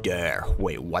you dare.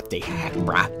 Wait, what the heck,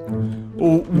 bruh?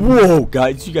 Oh, whoa,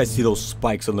 guys. You guys see those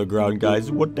spikes on the ground,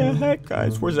 guys? What the heck,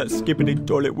 guys? Where's that skipping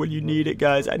toilet when you need it,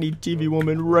 guys? I need TV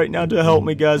Woman right now to help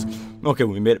me, guys. Okay,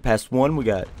 we made it past one. We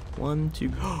got 1,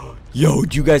 2. Yo,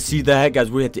 do you guys see that, guys?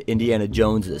 We had to Indiana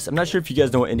Jones this. I'm not sure if you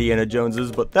guys know what Indiana Jones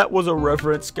is, but that was a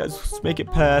reference, guys. Let's make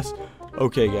it past.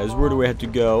 Okay, guys, where do we have to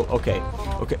go? Okay.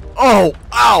 Oh,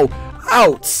 ow,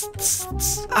 ow,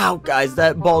 ow, guys.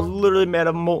 That ball's literally made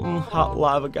of molten hot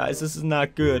lava, guys. This is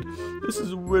not good. This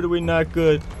is really not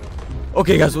good.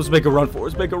 Okay, guys, let's make a run for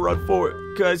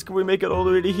it. Guys, can we make it all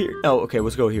the way to here? Oh, okay,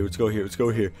 let's go here.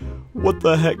 What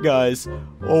the heck, guys?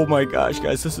 Oh my gosh,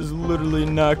 guys, this is literally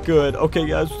not good. Okay,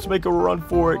 guys, let's make a run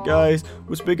for it, guys.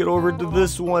 Let's make it over to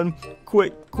this one.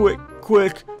 Quick.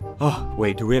 Oh,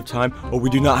 wait, do we have time? Oh, we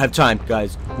do not have time,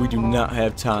 guys. We do not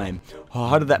have time. Oh,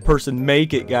 how did that person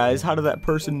make it, guys?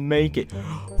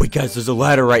 Wait, guys, there's a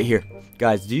ladder right here.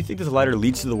 Guys, do you think this ladder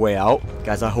leads to the way out?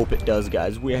 Guys, I hope it does,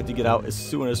 guys. We have to get out as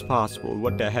soon as possible.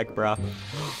 What the heck, bro?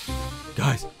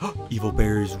 Guys, Evil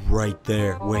Bear is right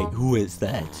there. Wait, who is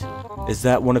that? Is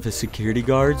that one of his security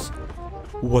guards?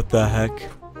 What the heck?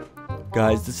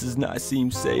 Guys, this does not seem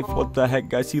safe. What the heck,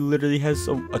 guys? He literally has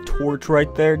a torch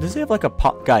right there. Does he have like a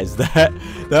pop? Guys, that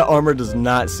armor does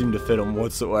not seem to fit him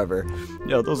whatsoever. You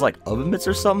know, those like oven mitts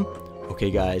or something? Okay,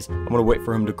 guys, I'm gonna wait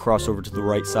for him to cross over to the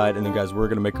right side, and then, guys, we're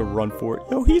gonna make a run for it.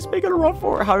 Yo, he's making a run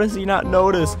for it. How does he not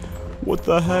notice? What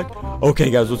the heck? Okay,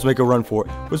 guys, let's make a run for it.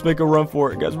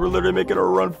 Guys. We're literally making a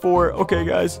run for it. Okay,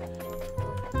 guys.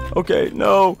 Okay,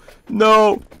 no,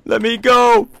 let me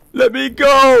go.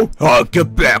 Oh,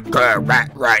 get back here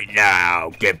right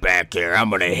now. Get back here. I'm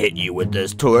gonna hit you with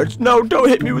this torch. No, don't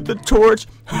hit me with the torch.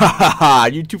 Ha ha ha.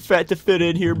 You're too fat to fit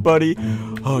in here, buddy.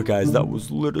 Oh, guys, that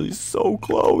was literally so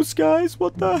close, guys.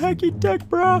 What the hecky tech,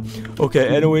 bro?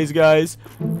 Okay, anyways, guys.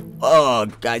 Oh,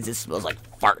 guys, it smells like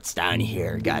farts down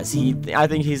here, guys. I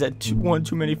think he's at one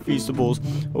too many feastables.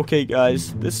 Okay,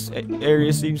 guys, this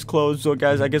area seems closed, so,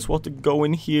 guys, I guess we'll have to go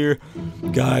in here.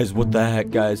 Guys, what the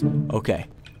heck, guys? Okay.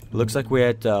 Looks like we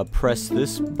had to press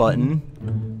this button.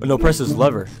 No, press this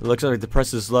lever. It looks like to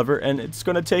press this lever, and it's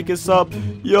gonna take us up.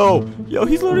 Yo,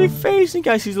 he's literally facing,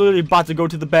 guys. He's literally about to go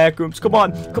to the back rooms. Come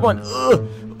on.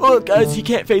 Ugh, guys, he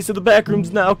can't face to the back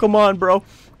rooms now. Come on, bro.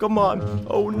 Come on.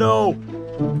 Oh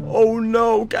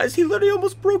no, guys. He literally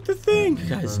almost broke the thing,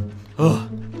 guys.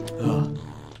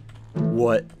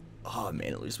 What? Oh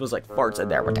man, at least it was like farts in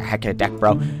there. What the heck,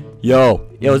 bro? Yo,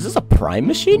 is this a Prime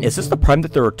machine? Is this the Prime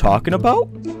that they were talking about?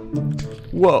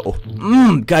 Whoa.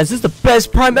 Guys, this is the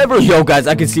best Prime ever. Yo, guys,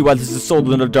 I can see why this is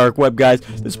sold in the dark web, guys.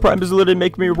 This Prime is literally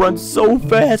making me run so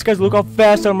fast, guys. Look how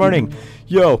fast I'm running.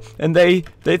 Yo, and they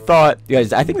thought,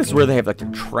 guys, I think this is where they have like the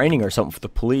training or something for the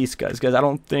police, guys. I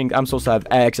don't think I'm supposed to have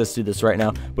access to this right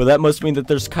now, but that must mean that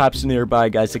there's cops nearby,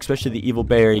 guys, especially the Evil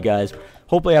Barry, guys.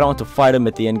 Hopefully I don't have to fight him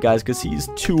at the end, guys, because he's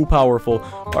too powerful.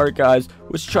 Alright, guys,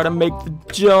 let's try to make the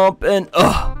jump, and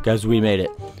guys, we made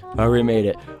it. We made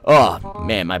it. Oh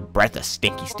man, my breath is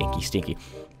stinky.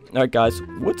 Alright, guys,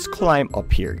 let's climb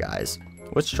up here, guys.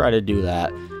 Let's try to do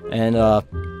that. And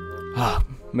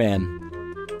man,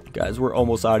 guys, we're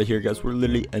almost out of here, guys. We're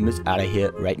literally almost out of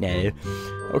here right now.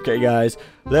 Okay, guys,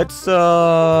 let's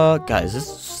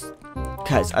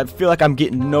guys, I feel like I'm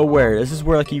getting nowhere. This is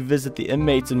where like you visit the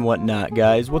inmates and whatnot,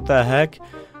 guys. What the heck?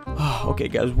 Okay,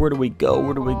 guys, where do we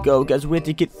go? Guys, we have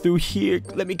to get through here.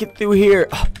 Let me get through here.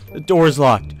 The door's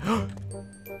locked.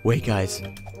 Wait, guys.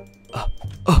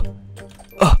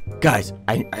 Guys,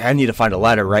 I need to find a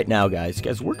ladder right now, guys.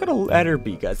 Guys, where could a ladder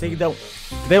be, guys? They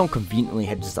don't conveniently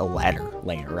have just a ladder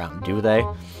laying around, do they?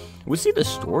 We see the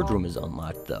storage room is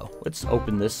unlocked, though. Let's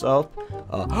open this up.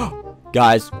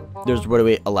 Guys, there's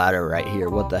a ladder right here.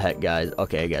 What the heck, guys?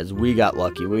 Okay, guys, we got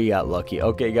lucky.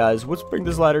 Okay, guys, let's bring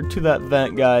this ladder to that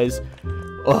vent, guys.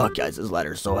 Oh, guys, this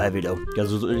ladder is so heavy, though. Guys,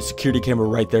 there's a security camera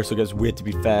right there, so, guys, we have to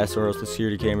be fast, or else the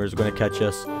security camera is going to catch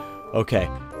us. Okay.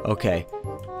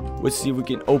 Let's see if we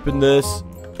can open this.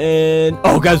 And,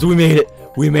 oh, guys, we made it.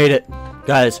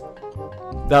 Guys,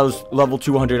 that was level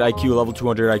 200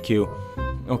 IQ,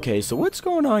 Okay, so what's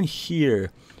going on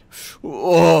here?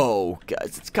 Oh,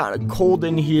 guys, it's kind of cold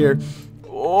in here.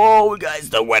 Oh, guys,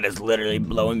 the wind is literally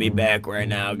blowing me back right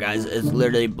now, guys. It's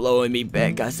literally blowing me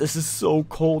back, guys. This is so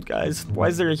cold, guys. Why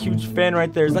is there a huge fan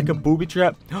right there? It's like a booby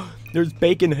trap. There's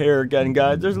bacon hair again,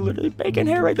 guys. There's literally bacon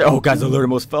hair right there. Oh, guys, I literally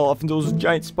almost fell off into those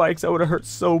giant spikes. That would have hurt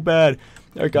so bad.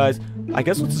 All right, guys. I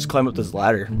guess let's just climb up this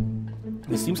ladder.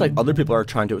 It seems like other people are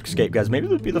trying to escape, guys. Maybe it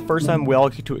would be the first time we all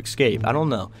get to escape. I don't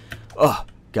know. Oh,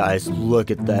 guys, look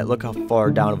at that. Look how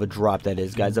far down of a drop that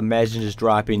is, guys. Imagine just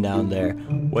dropping down there.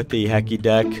 What the hecky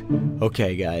deck?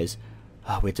 Okay, guys.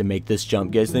 We have to make this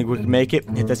jump. You guys think we can make it?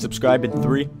 Hit that subscribe in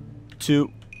 3,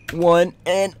 2, 1,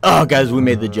 and oh, guys, we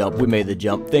made the jump. We made the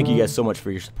jump. Thank you guys so much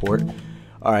for your support.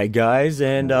 All right, guys,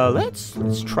 and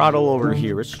let's trottle over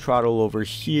here. Let's trottle over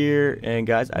here, and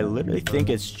guys, I literally think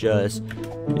it's just,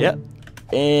 yep.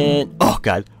 And oh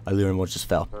god, I literally almost just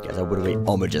fell. Guys, I would have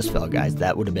almost just fell, guys.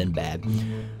 That would have been bad.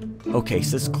 Okay,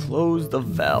 says close the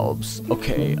valves.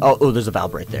 Okay. Oh, there's a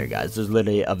valve right there, guys. There's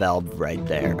literally a valve right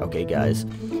there. Okay, guys,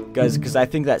 because I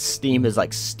think that steam is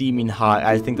like steaming hot.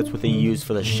 I think that's what they use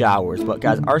for the showers. But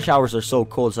guys, our showers are so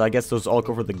cold, so I guess those all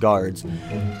go for the guards.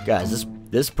 Guys,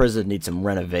 this prison needs some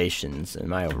renovations.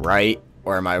 Am I right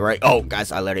or am I right? Oh,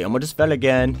 guys, I literally almost just fell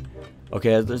again.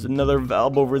 Okay, there's another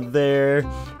valve over there.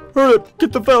 Hurry up,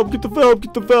 get the valve, get the valve,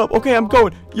 get the valve. Okay, I'm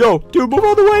going. Yo, dude, move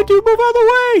out of the way, dude, move out of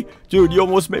the way. Dude, you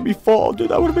almost made me fall, dude.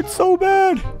 That would have been so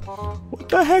bad. What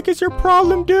the heck is your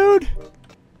problem, dude?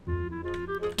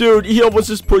 Dude, he almost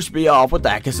just pushed me off. What the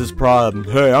heck is his problem?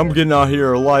 Hey, I'm getting out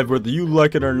here alive whether you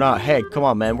like it or not. Hey, come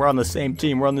on, man. We're on the same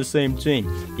team. We're on the same team.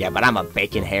 Yeah, but I'm a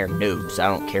bacon hair noob, so I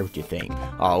don't care what you think.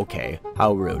 Oh, okay.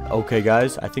 How rude. Okay,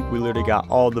 guys. I think we literally got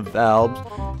all the valves.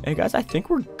 And, guys, I think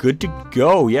we're good to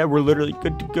go. Yeah, we're literally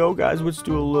good to go, guys. Let's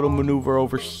do a little maneuver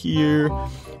over here.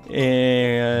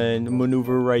 And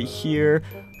maneuver right here.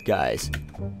 Guys,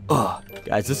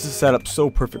 guys, this is set up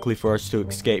so perfectly for us to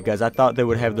escape, guys. I thought they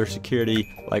would have their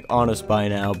security like on us by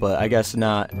now, but I guess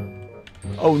not.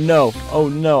 Oh no,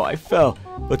 I fell.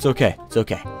 But it's okay, it's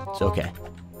okay, it's okay,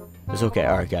 it's okay.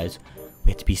 All right, guys,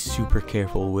 we have to be super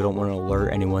careful. We don't want to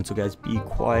alert anyone, so guys, be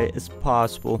quiet as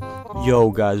possible. Yo,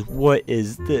 guys, what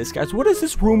is this, guys? What is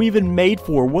this room even made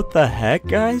for? What the heck,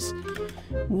 guys?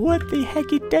 What the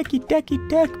hecky decky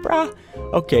brah?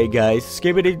 Okay, guys.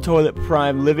 Skibbity Toilet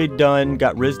Prime, Livy Dunn,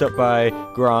 got rizzed up by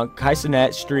Gronk,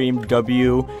 Kaisenat Stream,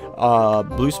 W,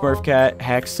 Blue Smurf Cat,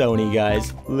 Hack Sony,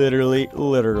 guys. Literally.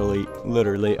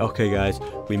 Okay, guys.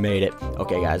 We made it.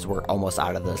 Okay, guys. We're almost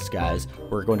out of this, guys.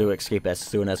 We're going to escape as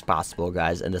soon as possible,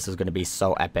 guys. And this is going to be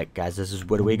so epic, guys. This is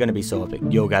literally going to be so epic.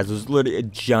 Yo, guys. There's literally a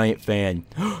giant fan.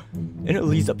 And it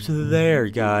leads up to there,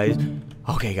 guys.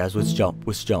 Okay, guys. Let's jump.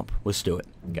 Let's jump. Let's do it.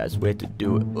 Guys, we have to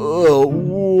do it. Oh,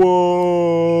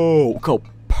 whoa. Go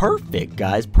perfect,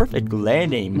 guys. Perfect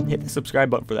landing. Hit the subscribe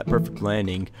button for that perfect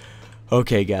landing.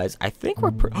 Okay, guys. I think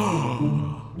we're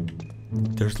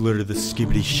there's literally the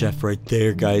Skibbity Chef right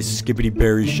there, guys. Skibbity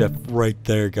Berry Chef right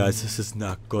there, guys. This is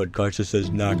not good. Guys, this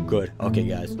is not good. Okay,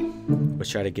 guys. Let's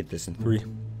try to get this in 3,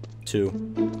 2,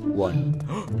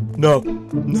 1.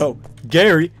 No.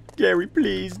 Gary,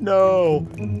 please, no.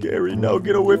 Gary, no,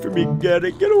 get away from me. Get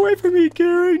away from me,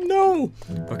 Gary, no.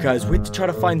 Okay, guys, we have to try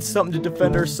to find something to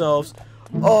defend ourselves.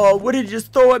 Oh, what did he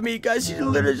just throw at me, guys? He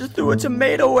literally just threw a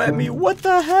tomato at me. What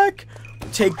the heck?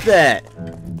 Take that.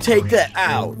 Take that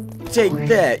out. Take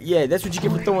that. Yeah, that's what you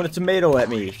get for throwing a tomato at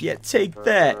me. Yeah, take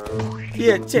that.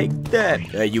 Yeah, take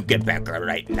that. You get back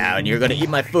right now, and you're gonna eat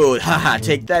my food. Haha,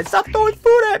 take that. Stop throwing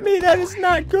food at me. That is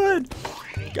not good.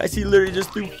 Guys, he literally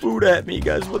just threw food at me,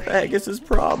 guys. What the heck is his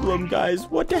problem, guys?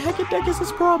 What the heck is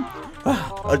his problem?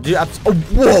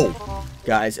 Whoa!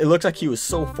 Guys, it looks like he was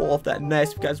so full of that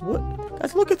nasty. Guys, what?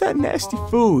 Guys, look at that nasty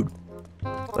food.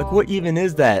 Like, what even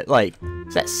is that? Like,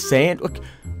 is that sand? Look.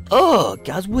 Oh,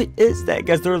 guys, what is that?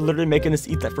 Guys, they're literally making us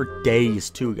eat that for days,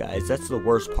 too, guys. That's the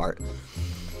worst part.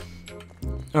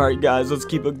 Alright, guys, let's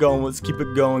keep it going. Let's keep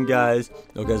it going, guys.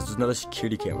 Oh, guys, there's another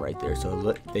security camera right there.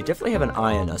 So, they definitely have an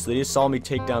eye on us. They just saw me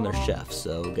take down their chef.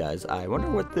 So, guys, I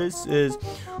wonder what this is.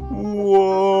 Whoa!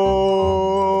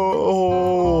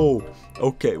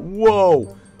 Okay,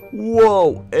 whoa!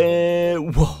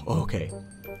 And whoa! Okay,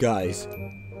 guys.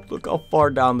 Look how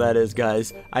far down that is,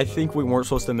 guys. I think we weren't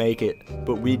supposed to make it,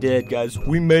 but we did, guys.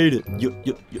 We made it. Yo,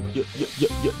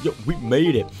 we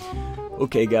made it.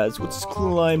 Okay, guys, let's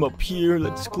climb up here.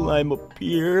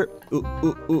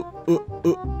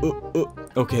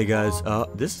 Okay, guys,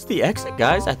 this is the exit,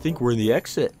 guys. I think we're in the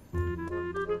exit.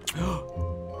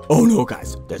 Oh, no,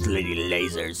 guys. There's lady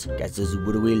lasers. Guys, there's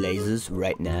literally lasers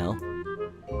right now.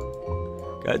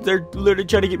 Guys, they're literally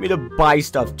trying to get me to buy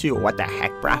stuff, too. What the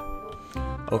heck, bruh?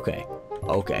 Okay.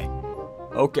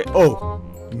 Oh,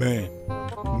 man.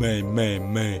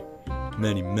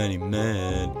 many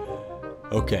men.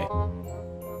 Okay.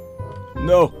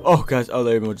 No. Oh, guys. Oh,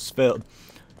 everyone just failed.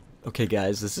 Okay,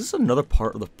 guys. Is this another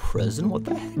part of the prison? What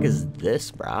the heck is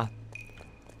this, brah?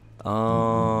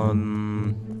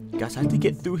 Guys, I have to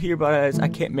get through here, but I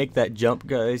can't make that jump,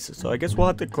 guys. So I guess we'll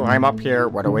have to climb up here.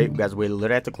 Wait, guys. We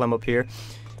literally have to climb up here.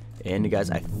 And, guys,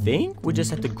 I think we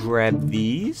just have to grab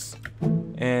these.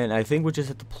 And I think we just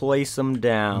have to place them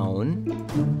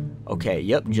down. Okay,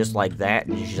 yep, just like that.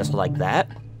 Just like that.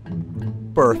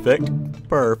 Perfect.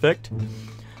 Perfect.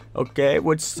 Okay,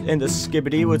 what's in the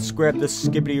skibbity? Let's grab the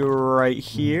skibbity right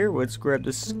here. Let's grab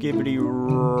the skibbity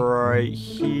right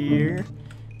here.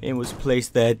 And let's place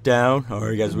that down.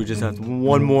 Alright, guys, we just have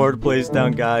one more to place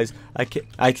down, guys. I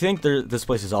think this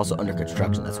place is also under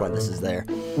construction. That's why this is there.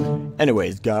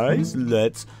 Anyways, guys,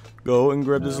 let's go and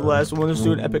grab this last one. Let's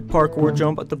do an epic parkour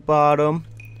jump at the bottom.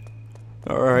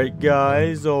 Alright,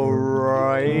 guys.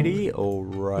 Alrighty.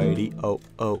 Alrighty.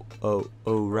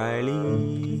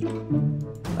 Alrighty.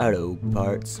 Auto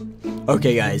parts.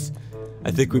 Okay, guys.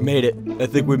 I think we made it. I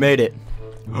think we made it.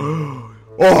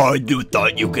 Oh, you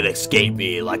thought you could escape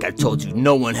me. Like I told you,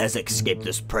 no one has escaped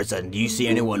this prison. Do you see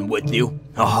anyone with you?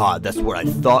 Haha, that's what I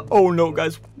thought. Oh no,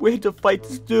 guys, we have to fight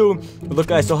this dude.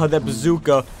 Look, I still have that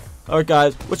bazooka. Alright,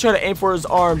 guys, let's try to aim for his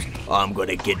arms. I'm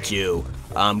gonna get you.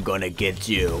 I'm gonna get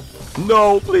you.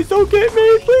 No, please don't get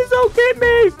me. Please don't get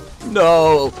me.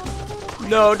 No.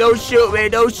 No, don't shoot me.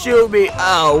 Don't shoot me.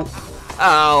 Ow.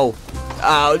 Ow.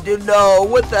 Ow, dude, no.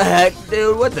 What the heck,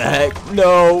 dude? What the heck?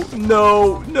 No.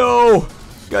 No. No.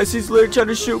 Guys, he's literally trying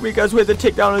to shoot me. Guys, we have to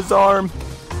take down his arm.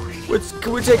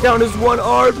 Can we take down his one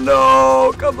arm?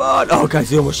 No, come on. Oh, guys,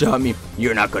 he almost shot me.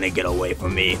 You're not going to get away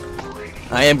from me.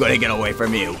 I am going to get away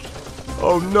from you.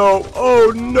 Oh, no.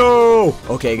 Oh, no.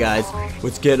 Okay, guys,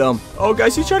 let's get him. Oh,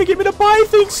 guys, he's trying to get me to buy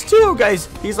things, too. Guys,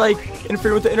 he's, like,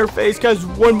 interfering with the interface. Guys,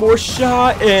 one more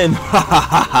shot, and ha, ha,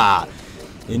 ha, ha.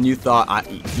 And you thought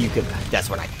you could. That's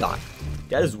what I thought.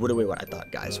 That is literally what I thought,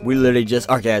 guys. We literally just.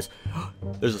 Alright, guys.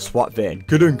 There's a SWAT van.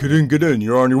 Get in, get in, get in.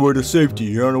 You're on your way to safety.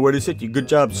 You're on your way to safety. Good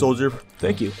job, soldier.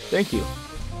 Thank you. Thank you.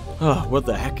 Oh, what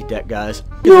the heck is that, guys?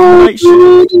 Dude,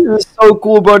 it's so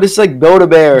cool, bro. This is like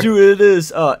Build-A-Bear. Dude, it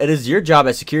is. It is your job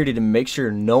as security to make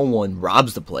sure no one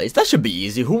robs the place. That should be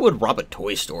easy. Who would rob a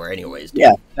toy store, anyways? Dude?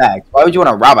 Yeah, fact. Why would you want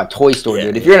to rob a toy store,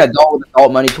 dude? If you're an adult with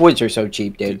adult money, toys are so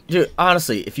cheap, dude. Dude,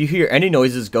 honestly, if you hear any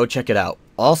noises, go check it out.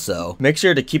 Also, make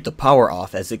sure to keep the power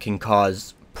off, as it can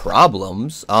cause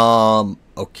problems.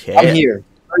 Okay. I'm here.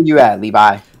 Where are you at,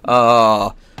 Levi?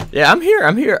 Yeah, I'm here.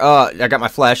 I'm here. I got my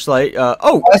flashlight. Hey,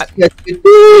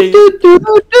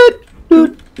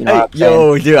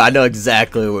 yo, dude, I know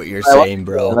exactly what you're saying,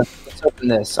 bro. Let's open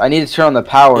this. I need to turn on the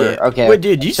power. Yeah. Okay. Wait,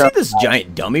 dude, do you see this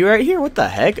giant dummy right here? What the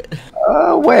heck?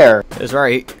 Where? It's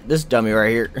right. This dummy right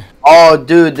here. Oh,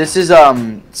 dude, this is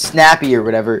Snappy or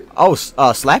whatever. Oh,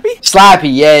 Slappy?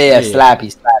 Slappy, yeah,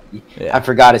 Slappy. Yeah. I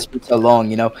forgot, it's been so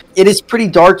long, you know. It is pretty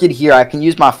dark in here. I can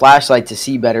use my flashlight to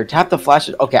see better. Tap the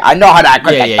flashlight. Okay, I know how to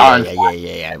activate that darn.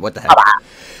 Yeah. What the heck?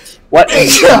 What?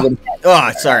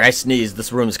 Oh, sorry, I sneezed.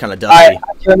 This room is kind of dusty. Alright,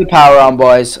 turn the power on,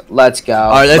 boys. Let's go.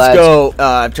 Alright, let's go.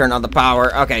 I've turned on the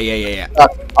power. Okay, yeah.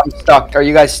 I'm stuck. Are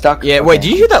you guys stuck? Yeah, okay. Wait,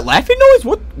 did you hear that laughing noise?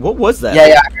 What was that?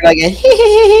 Yeah, you're like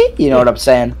a you know what I'm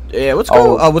saying? Yeah, let's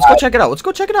go. Let's go check it out. Let's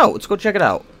go check it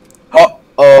out. Oh.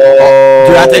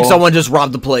 Dude, I think someone just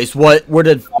robbed the place. What? Where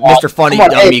did Mr. Funny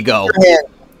Dummy go?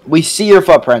 We see your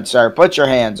footprint, sir. Put your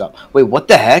hands up. Wait, what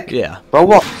the heck? Yeah. Bro,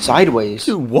 walk sideways.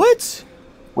 Dude, what?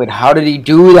 Wait, how did he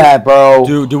do that, bro?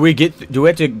 Dude, do we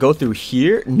have to go through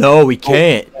here? No, we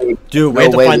can't. Dude, we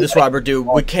have to find this robber, dude.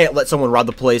 We can't let someone rob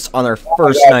the place on our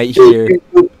first night here.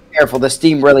 Careful, the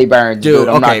steam really burns. Dude,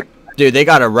 okay. Dude, they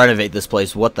gotta renovate this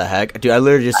place. What the heck? Dude, I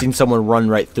literally just seen someone run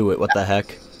right through it. What the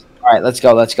heck? Alright, let's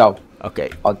go.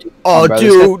 Okay. Oh,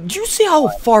 dude, do you see how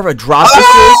far of a drop this is?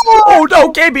 Oh,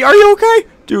 no, Gaby, are you okay?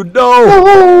 Dude,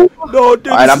 no. No, dude,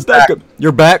 this is not good.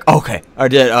 You're back? Okay.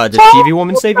 Did TV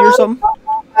woman save you or something?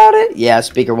 Yeah,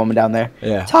 speaker woman down there.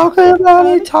 Yeah. Talk about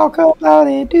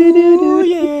it. Do.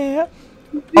 Yeah.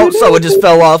 Oh, someone just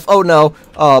fell off. Oh, no.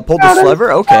 Pulled this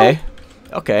lever? Okay.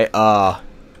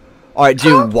 Alright,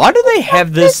 dude, why do they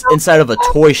have this inside of a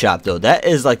toy shop, though? That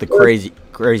is, like, the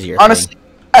crazier honestly, thing.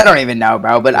 I don't even know,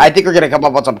 bro, but I think we're gonna come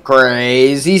up with some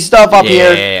crazy stuff up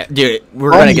here. Yeah, dude,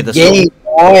 we're gonna get this game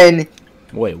on.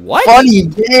 Wait, what? Funny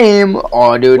game.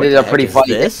 Oh, dude, this is a pretty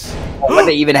funny. This? What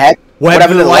they even had?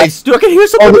 Whatever the lights. Dude, I can hear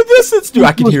something in the distance. Dude,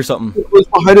 I can hear something. What's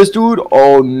behind us, dude?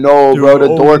 Oh no, dude, bro, the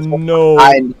door's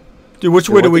behind. Dude, which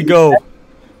way do we go?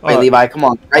 Wait, Levi, come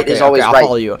on. Right is always right. I'll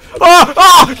follow you.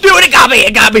 Oh, dude, it got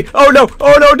me. Oh no,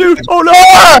 dude. Oh no.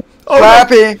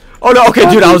 Slappy. Oh no, okay,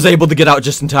 dude, I was able to get out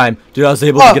just in time. Dude, I was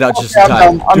able to get out just in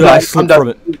time. Dude, I slipped from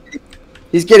it.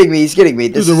 He's getting me.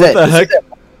 This is what it. The heck?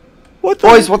 What the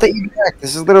Boys, what the heck?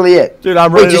 This is literally it. Dude,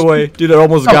 I'm running away. Dude, it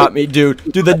almost got me, dude.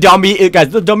 Dude, the dummy, guys,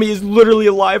 the dummy is literally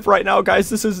alive right now, guys.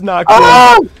 This is not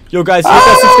good. Yo, guys, hit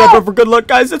that subscribe button for good luck,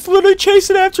 guys. It's literally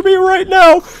chasing after me right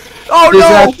now. Oh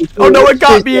no! Oh no, it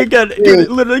got me again. Dude, it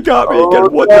literally got me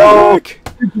again. What the heck?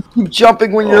 Keep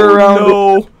jumping when you're around.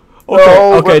 No.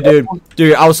 Okay,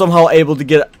 dude, I was somehow able to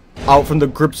get out from the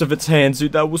grips of its hands,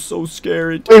 dude. That was so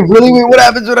scary. Dude. Wait, really? Wait, what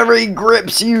happens whenever he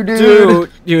grips you,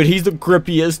 dude? Dude, he's the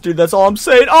grippiest, dude. That's all I'm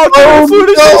saying. Oh, dude, he's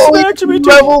literally chasing after me,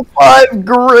 dude. Level 5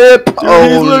 grip.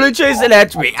 Dude, he's literally chasing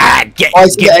after me. Get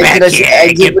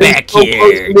back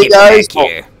here. Get back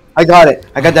here. I got it.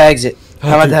 I got the exit.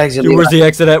 I got the exit. Dude, where's the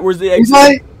exit at? Where's the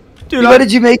exit? Dude, how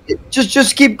did you make it?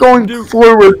 Just keep going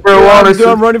forward, bro. Honestly,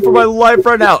 I'm running for my life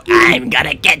right now. I'm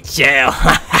gonna get you.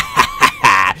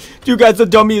 Dude, guys, the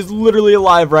dummy is literally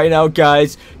alive right now,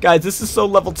 guys. Guys, this is so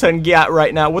level 10 gat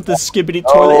right now. What the skibbity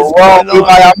toilet is going on? Levi,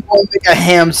 I'm going to make a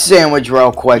ham sandwich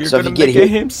real quick. So if you get here, a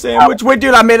ham sandwich. Wait,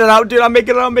 dude, I made it out. Dude, I'm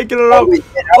making it out. I'm making it out.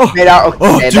 Made out.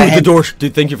 Oh, dude, the door.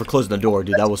 Dude, thank you for closing the door,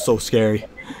 dude. That was so scary.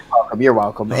 You're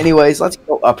welcome. Anyways, let's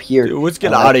go up here. Dude, let's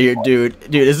get out of here, dude.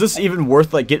 Dude, is this even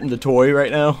worth like getting the toy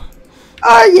right now?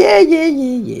 Yeah.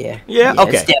 Yeah.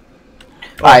 Okay.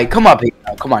 All right, come up here.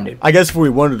 Come on, dude. I guess if we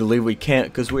wanted to leave, we can't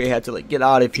because we had to like get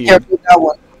out of here. That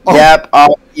one. Oh. Yep.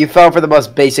 You fell for the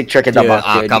most basic trick in the book,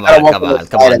 dude. Come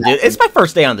on, dude. It's my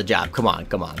first day on the job. Come on.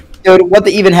 Dude, what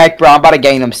the even heck, bro? I'm about to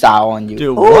Gangnam Style on you.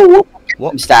 Dude, what?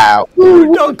 Gangnam Style.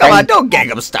 Don't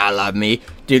Gangnam Style on me,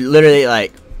 dude. Literally,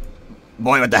 like,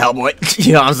 boy, what the hell, boy?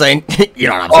 You know what I'm saying? You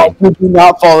know what I'm saying? Do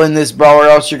not fall in this, bro, or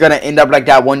else you're gonna end up like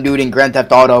that one dude in Grand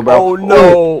Theft Auto, bro. Oh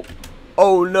no!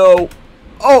 Oh no!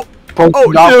 Oh!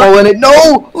 Not fall in it.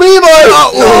 No, Levi!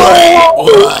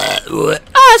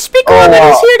 Speaker One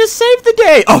is here to save the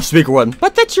day. Oh, Speaker One,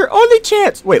 but that's your only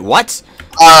chance. Wait, what?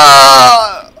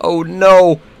 Oh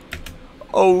no!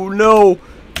 Oh no!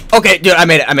 Okay, dude, I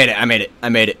made it.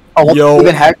 Oh, yo,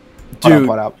 even heck, dude.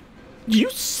 Do you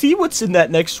see what's in that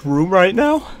next room right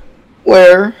now?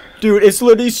 Where? Dude, it's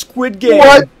literally Squid Game.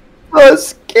 What?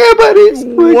 What?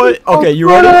 Okay, you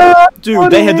ready? Dude,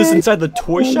 they had this inside the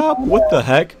toy shop? What the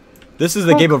heck? This is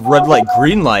the game of red light,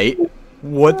 green light.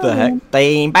 What the heck?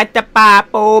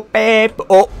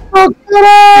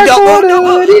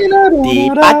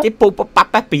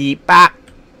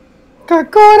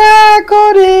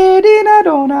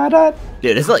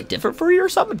 Dude, is it like different for you or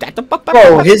something?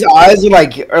 Bro, his eyes are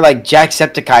like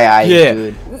Jacksepticeye eyes,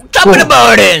 dude. Top of the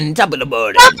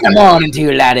morning,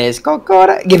 dude, that is.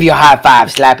 Give you a high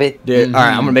five, slap it. Dude,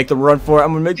 alright, I'm gonna make them run for it.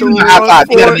 You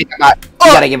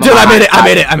gotta give him dude,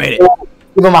 I made it.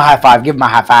 Give him a high five. Give him a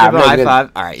high five. Give him a high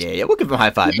five. Alright, yeah, we'll give him a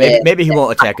high five. Maybe he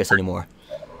won't attack us anymore.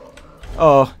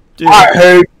 Oh, dude. I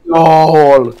hate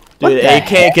y'all. Dude, it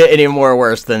can't get any more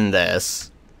worse than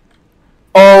this.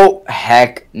 Oh,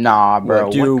 heck nah,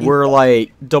 bro. Dude, we're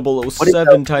like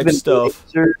 007 type stuff.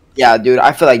 Yeah, dude,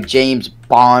 I feel like James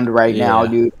Bond right now,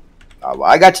 dude.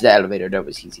 I got to the elevator. That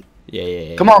was easy.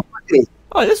 Yeah. Come on.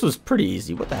 Oh, this was pretty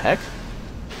easy. What the heck?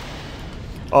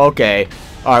 Okay.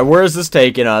 Alright, where is this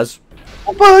taking us?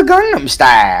 Gangnam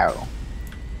Style.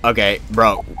 Okay,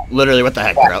 bro. Literally, what the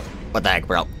heck, bro? What the heck,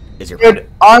 bro? Is your dude?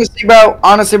 Honestly, bro.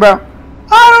 I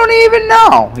don't even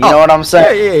know. You know what I'm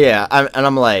saying? Yeah.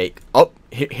 I'm like,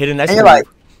 hit a nice. And you're like,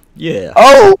 yeah.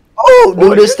 Do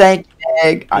this thing.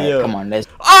 Come on, this.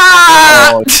 Dude,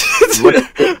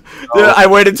 I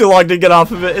waited too long to get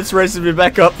off of it. It's racing me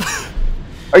back up.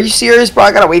 Are you serious, bro?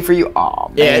 I gotta wait for you. Oh,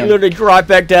 man. Yeah, literally drive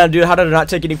back down, dude. How did I not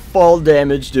take any fall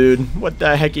damage, dude? What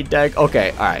the hecky dag?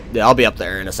 Okay, alright. Yeah, I'll be up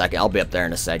there in a second.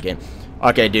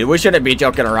 Okay, dude, we shouldn't be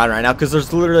joking around right now because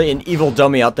there's literally an evil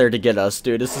dummy out there to get us,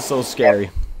 dude. This is so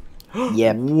scary.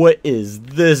 Yeah. What is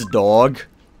this, dog?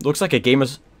 Looks like a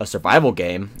survival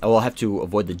game. I will have to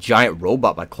avoid the giant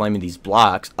robot by climbing these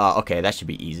blocks. Okay, that should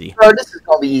be easy. Bro, this is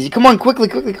gonna be easy. Come on, quickly.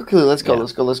 Let's go.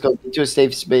 Get to a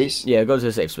safe space. Yeah, go to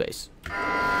a safe space.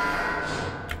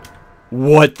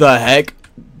 What the heck?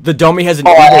 The dummy has an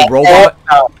evil robot?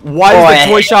 Why does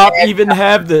the toy shop even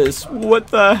have this? What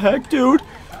the heck, dude?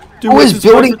 Who is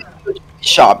building the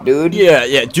shop, dude?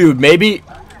 Yeah, dude, maybe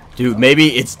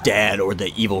it's Dad or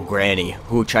the evil granny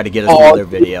who tried to get us another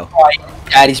video.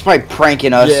 Dad, he's probably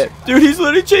pranking us. Yeah, dude, he's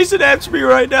literally chasing after me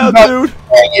right now, dude.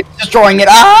 It's destroying it.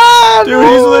 Dude,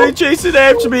 he's literally chasing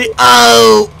after me.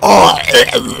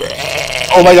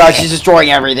 Oh my gosh, he's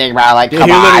destroying everything, bro. Like, dude,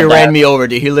 come on. He literally ran me over,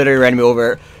 dude.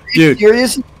 Dude.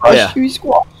 Serious? He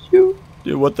squashed you.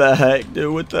 Dude, what the heck?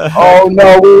 Dude, what the heck? Oh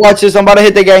no, watch this. I'm about to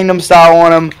hit the Gangnam Style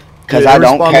on him. Because I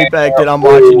don't care. Me back, dude. I'm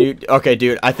watching you. Okay,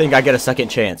 dude. I think I get a second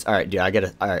chance. All right, dude. I got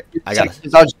it. I'll just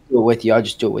do it with you. I'll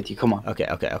just do it with you. Come on. Okay.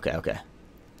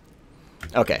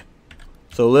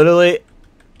 So literally,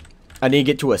 I need to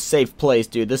get to a safe place,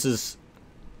 dude. This is.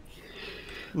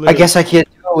 I guess I can't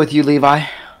do it with you, Levi.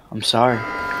 I'm sorry.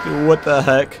 Dude, what the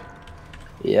heck?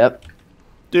 Yep.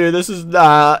 Dude, this is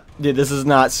not. Dude, this is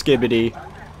not Skibbity.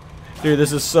 Dude,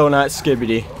 this is so not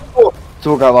Skibbity. Oh,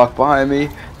 door got locked behind me.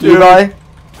 Dude, Levi,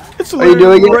 it's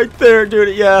literally right there,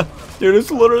 dude. Yeah, dude,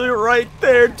 it's literally right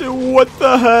there, dude. What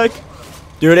the heck?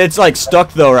 Dude, it's like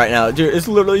stuck though right now. Dude, it's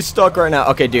literally stuck right now.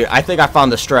 Okay, dude, I think I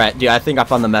found the strat. Dude, I think I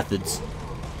found the methods.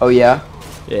 Oh, yeah?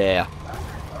 Yeah.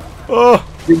 Oh.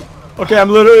 Okay, I'm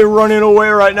literally running away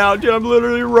right now. Dude, I'm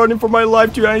literally running for my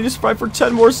life, dude. I need to survive for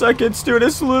 10 more seconds, dude.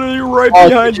 It's literally right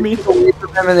behind me.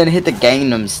 And then hit the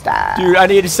Gangnam Style. Dude, I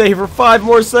need to save for 5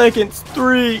 more seconds.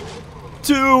 3,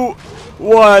 2,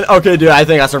 1. Okay, dude, I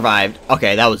think I survived.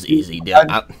 Okay, that was easy, dude.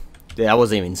 That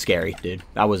wasn't even scary, dude.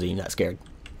 I wasn't even that scared.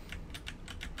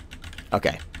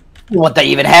 Okay. What the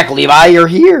even heck, Levi? You're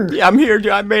here. Yeah, I'm here,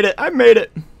 dude. I made it.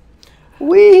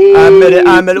 Wee. I made it.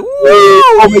 Woo!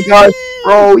 Oh my god,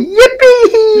 bro.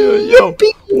 Yippee! Yo.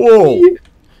 Yippee! Whoa.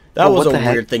 That was a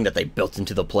heck? weird thing that they built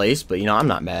into the place, but, you know, I'm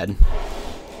not mad.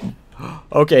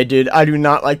 Okay, dude, I do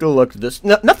not like the look of this.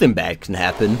 Nothing bad can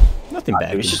happen. Nothing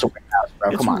bad. It's just a warehouse,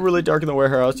 bro. Come on. It's really dark in the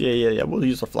warehouse. Yeah. We'll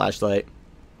use a flashlight.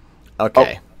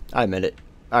 Okay. I admit it.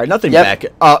 Alright, nothing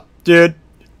bad. Dude,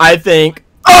 I think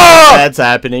that's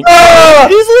happening.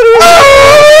 He's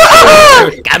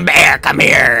literally... Come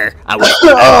here. I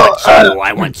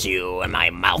want you in my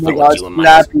mouth. I want you in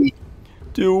my...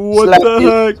 Dude, what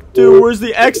the heck? Dude, where's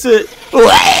the exit?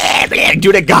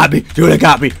 Dude, it got me.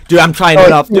 Dude, I'm trying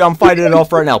it off. Dude, I'm fighting it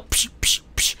off right now.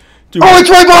 Dude, it's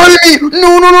right behind me!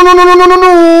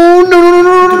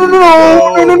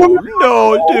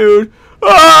 No, dude.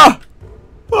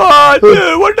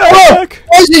 Dude, what the heck?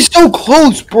 Why is he so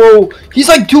close, bro? He's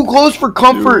like too close for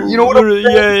comfort. Dude, you know what I'm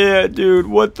saying? Yeah, dude.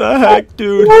 What the heck,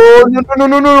 dude? No.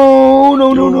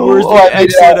 Where's the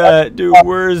exit at? Dude,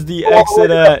 where's the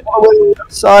exit at?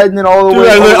 Side and then all the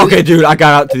way. Okay, dude, I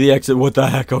got out to the exit. What the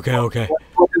heck? Okay.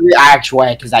 The actual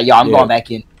way, because I'm going back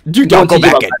in. Dude, don't go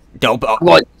back in. Don't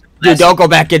go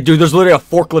back in, dude. There's literally a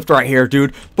forklift right here,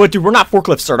 dude. But, dude, we're not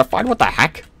forklift certified. What the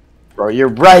heck? Bro, you're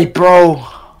right, bro.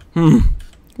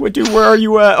 Wait, dude, where are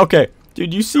you at? Okay.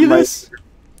 Dude, you see this?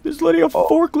 There's literally a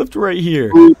forklift right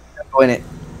here. Go in it.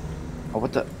 Oh,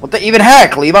 what the even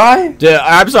heck, Levi? Dude,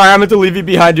 I'm sorry. I meant to leave you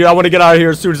behind, dude. I want to get out of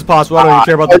here as soon as possible. I don't even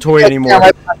care about the toy anymore.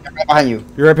 Right behind you.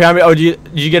 You're right behind me? Oh, did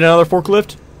you get another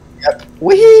forklift? Yep.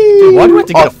 Wee. Dude, why do I have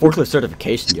to get a forklift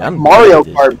certification, dude? I'm Mario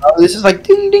Kart, bro. This is like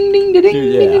ding, ding, ding, ding, ding,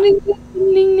 ding, ding, ding,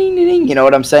 ding, ding, ding. You know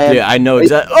what I'm saying? Yeah, I know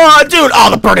exactly. Oh, dude!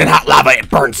 Oh, the burning hot lava! It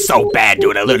burns so bad,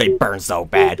 dude. It literally burns so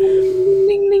bad.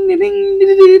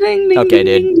 Okay,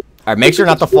 dude. All right, make sure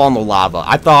not to fall in the lava.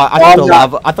 I thought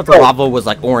the lava was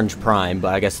like Orange Prime,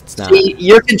 but I guess it's not. See,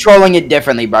 you're controlling it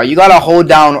differently, bro. You gotta hold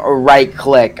down a right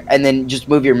click and then just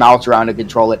move your mouse around to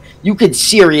control it. You could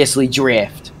seriously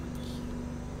drift.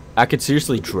 I could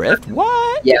seriously drift?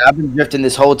 What? Yeah, I've been drifting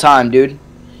this whole time, dude.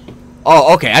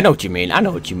 Oh, okay. I know what you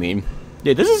mean.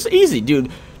 Dude, this is easy,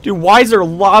 dude. Dude, why is there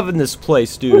lava in this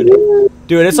place, dude?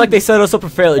 Dude, it's like they set us up for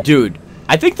failure. Dude,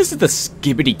 I think this is the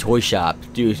Skibbity toy shop,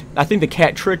 dude. I think the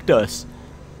cat tricked us.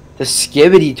 The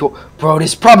Skibbity toy... Bro,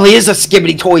 this probably is a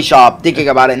Skibbity toy shop. Thinking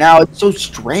about it now, it's so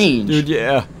strange. Dude,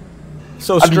 yeah.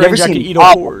 So strange. I've never seen I could eat a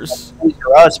horse.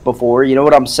 Us before, you know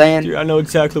what I'm saying? Dude, I know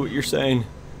exactly what you're saying.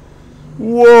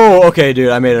 Whoa, okay,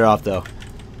 dude, I made it off though.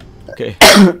 Okay,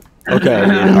 okay,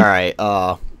 dude. All right.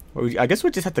 I guess we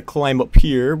just have to climb up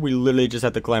here. We literally just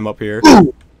have to climb up here.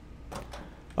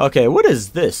 Okay, what is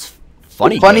this?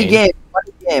 Funny game.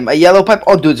 A yellow pipe.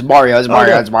 Oh, dude, it's Mario. It's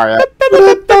Mario.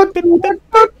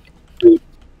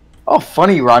 Oh,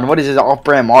 funny run. What is this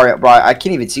off-brand Mario, bro? I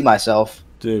can't even see myself.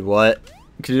 Dude, what?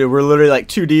 Dude, we're literally like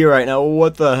 2D right now.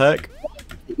 What the heck?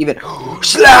 Even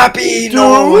Slappy, dude,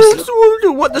 no.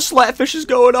 What the slapfish is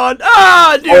going on?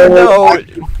 Ah, dude, no.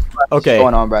 Okay. What's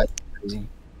going on, bro?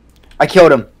 I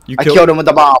killed him. I killed him with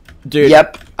the bomb. Dude.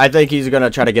 Yep. I think he's gonna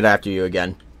try to get after you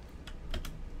again.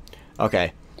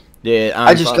 Okay. Dude,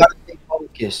 I just gotta stay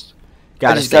focused.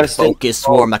 Gotta stay focused.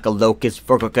 Swarm like a locust.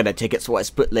 We're gonna take it, so I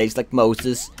split legs like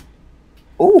Moses.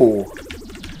 Ooh.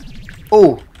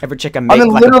 Ooh. Ever check a make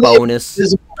like a bonus?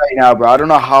 Right now, bro. I don't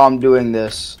know how I'm doing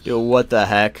this. Dude, what the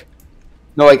heck?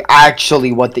 No, like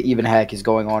actually, what the even heck is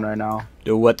going on right now?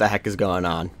 Dude, what the heck is going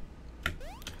on?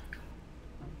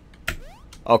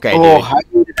 Okay, dude. I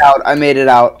made it out. I made it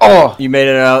out. Oh, you made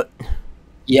it out.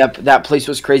 Yep, that place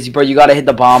was crazy, bro. You gotta hit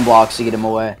the bomb blocks to get him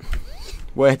away.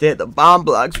 What? They hit the bomb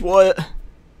blocks. What?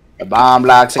 The bomb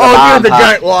blocks. Like oh, dude, the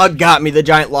giant log got me. The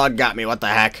giant log got me. What the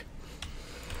heck?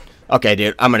 Okay,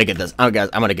 dude, I'm gonna get this. I'm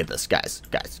gonna get this, guys.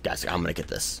 I'm gonna get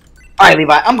this. All right,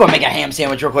 Levi, I'm gonna make a ham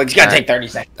sandwich real quick. It's gonna take 30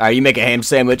 seconds. All right, you make a ham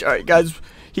sandwich. All right, guys.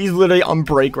 He's literally on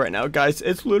break right now, guys.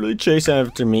 It's literally chasing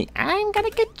after me. I'm gonna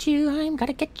get you. I'm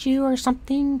gonna get you or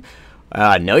something.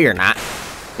 No, you're not.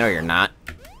 No, you're not.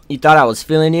 You thought I was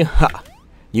feeling you? Ha!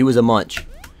 You was a munch.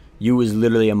 You was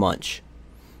literally a munch.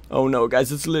 Oh no,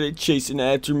 guys, it's literally chasing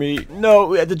after me. No,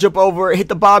 we had to jump over it. Hit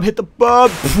the bob. Hit the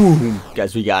bob. Boom.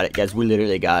 Guys, we got it. Guys, we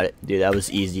literally got it. Dude, that was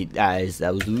easy. Guys,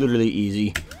 that was literally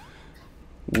easy.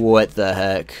 What the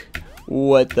heck?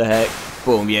 What the heck?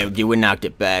 Boom, yeah, dude, we knocked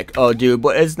it back. Oh, dude,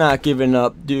 but it's not giving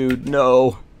up, dude.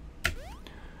 No.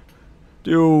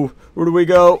 Dude, where do we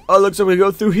go? Oh, looks like we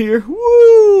go through here.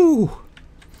 Woo!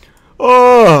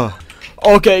 Oh!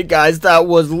 Okay, guys, that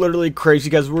was literally crazy,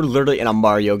 guys. We're literally in a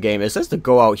Mario game. It says to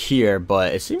go out here,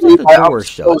 but it seems like the door's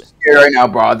shut. I'm so scared right now,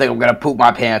 bro. I think I'm gonna poop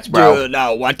my pants, bro. Dude,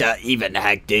 no, what the even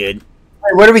heck, dude?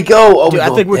 Hey, where do we go? Oh, dude, I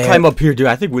think we climb up here, dude.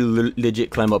 I think we legit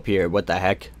climb up here. What the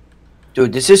heck?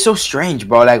 Dude, this is so strange,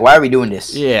 bro. Like, why are we doing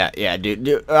this? Yeah,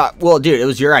 dude. Well, dude, it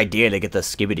was your idea to get the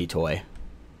Skibbity toy.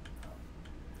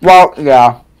 Well,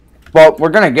 yeah. Well, we're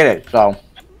gonna get it, so.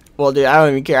 Well, dude, I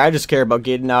don't even care. I just care about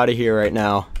getting out of here right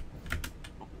now.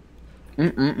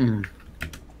 Oh,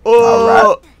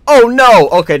 right. Oh no.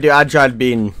 Okay, dude, I tried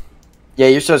being. Yeah,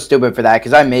 you're so stupid for that,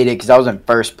 because I made it because I was in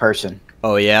first person.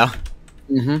 Oh, yeah?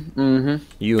 You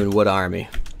in what army?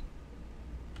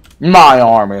 My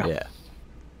army. Yeah.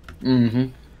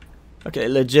 Okay,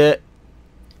 legit.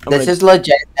 This is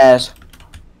legitness.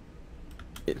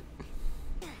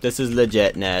 This is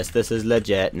legitness. This is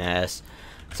legitness.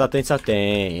 Something,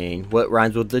 something. What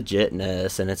rhymes with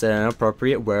legitness? And it's an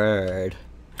appropriate word.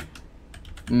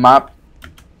 Mop.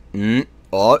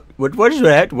 Oh, what was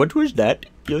that? What was that?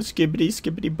 Yo,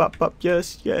 skibbity bop bop.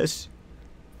 Yes, yes.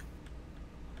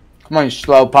 Come on, you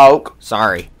slowpoke.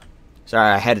 Sorry,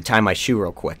 I had to tie my shoe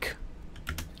real quick.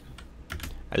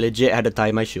 I legit had to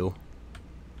tie my shoe.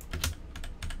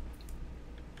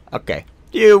 Okay.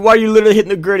 Dude, why are you literally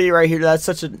hitting the gritty right here? That's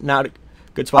such a not a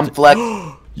good spot. I'm flex.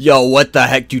 Yo, what the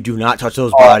heck? Dude, do not touch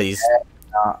those bodies.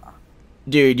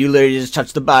 Dude, you literally just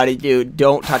touched the body, dude.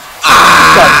 Don't touch.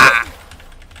 Ah!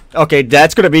 Okay,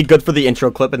 that's gonna be good for the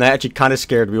intro clip, and that actually kind of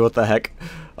scared me. What the heck?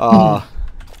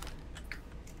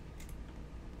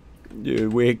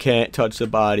 Dude, we can't touch the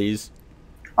bodies.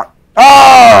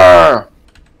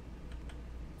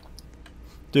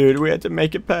 Dude, we had to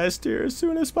make it past here as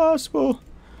soon as possible.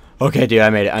 Okay, dude, I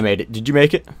made it. Did you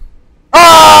make it?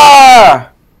 Yeah,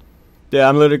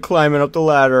 I'm literally climbing up the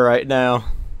ladder right now.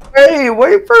 Hey,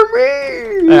 wait for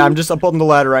me! Hey, I'm up on the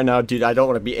ladder right now, dude. I don't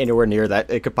want to be anywhere near that.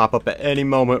 It could pop up at any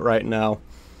moment right now.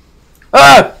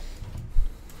 Bro,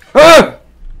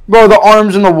 the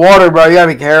arm's in the water, bro. You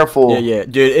gotta be careful. Yeah,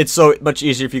 dude. It's so much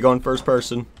easier if you go in first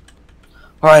person.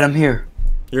 Alright, I'm here.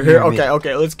 You're here?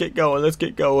 Okay, let's get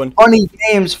going. Funny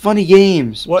games.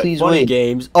 What? Please funny wait.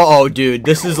 games? Oh, dude,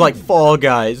 this is like Fall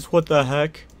Guys. What the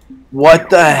heck? What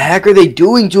the heck are they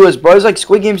doing to us, bro? It's like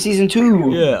Squid Game Season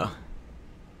 2. Yeah.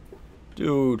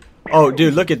 Dude. Oh,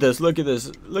 dude, look at this. Look at this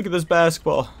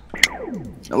basketball.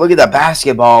 Look at the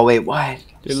basketball. Wait, what?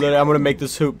 Dude, literally, I'm gonna make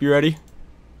this hoop. You ready?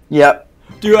 Yep.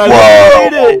 Dude, I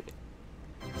made it!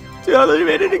 Dude, I literally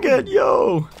made it again.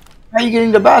 Yo. How are you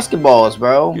getting the basketballs,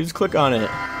 bro? You just click on it.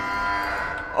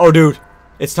 Oh, dude.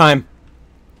 It's time.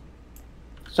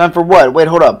 It's time for what? Wait,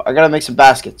 hold up. I gotta make some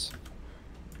baskets.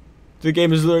 The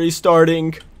game is literally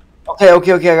starting. Okay. I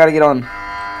gotta get on.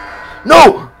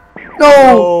 No!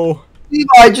 No!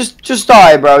 Levi, just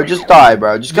die, bro. Just die,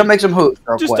 bro. Just come make some hoops.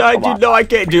 Just die, dude. No, I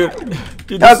can't do it.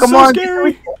 Dude, no, this is so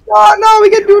scary. No, we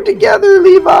can do it together,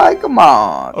 Levi. Come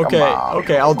on.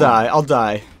 Okay, I'll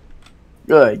die.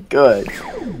 Good.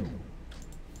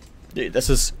 Dude, this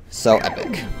is so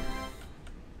epic.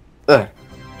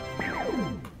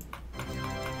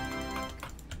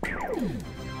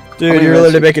 Dude, you're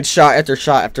literally making shot after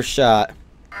shot after shot.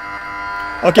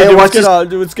 Okay, dude,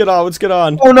 let's get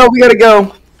on. Oh no, we gotta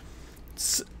go.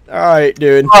 Alright,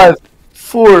 dude. 5,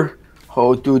 4.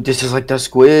 Oh, dude, this is like the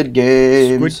Squid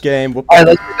Game. Alright,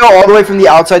 let's go all the way from the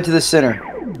outside to the center.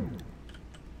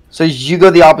 So you go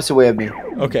the opposite way of me.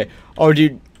 Okay. Oh,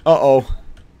 dude. Uh-oh.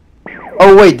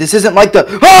 Oh, wait, this isn't like the...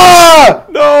 Ah!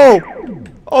 No!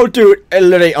 Oh, dude, I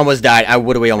literally almost died.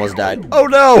 We almost died. Oh,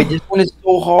 no! Wait, this one is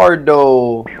so hard,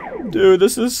 though. Dude,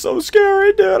 this is so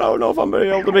scary, dude. I don't know if I'm gonna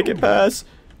be able to make it past.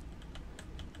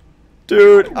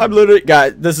 Dude, I'm literally...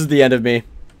 Guys, this is the end of me.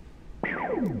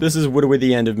 This is literally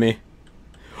the end of me.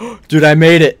 Dude, I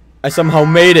made it. I somehow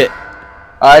made it.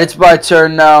 Alright, it's my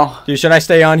turn now. Dude, should I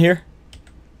stay on here?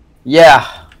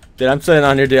 Yeah. Dude, I'm staying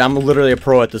on here, dude. I'm literally a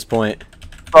pro at this point.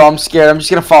 Bro, I'm scared. I'm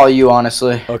just gonna follow you,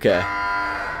 honestly. Okay.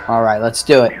 Alright, let's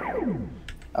do it.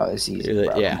 Oh, it's easy,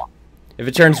 bro. Yeah. If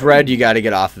it turns red, you gotta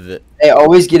get off of it. Hey,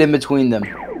 always get in between them.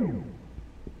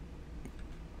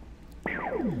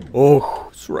 Oh,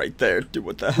 it's right there. Dude,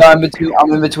 what the No, hell?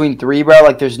 I'm in between 3, bro.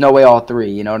 Like, there's no way all 3.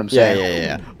 You know what I'm saying?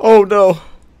 Yeah. Oh, no.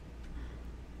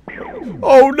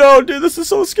 Oh, no, dude. This is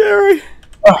so scary.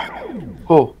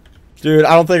 Oh. Dude,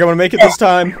 I don't think I'm gonna make it this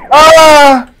time.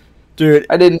 Ah! Dude.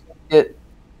 I didn't make it.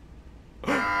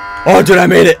 Oh, dude, I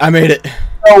made it. I made it.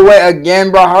 No way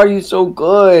again, bro. How are you so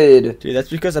good? Dude, that's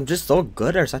because I'm just so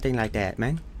good or something like that,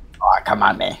 man. Oh, come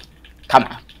on, man. Come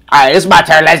on. Alright, it's my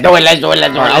turn. Let's do it. Let's do it.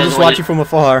 Let's do it. I'll just watch you from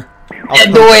afar.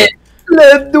 Let's do it.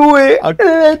 Let's do it.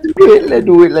 Let's do it. Let's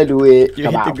do it. Let's do it. You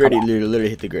hit the gritty. Literally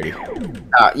hit the gritty.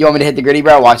 You want me to hit the gritty,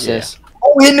 bro? Watch this.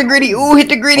 Oh, hitting the gritty. Ooh, hit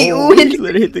the gritty. Ooh, hit the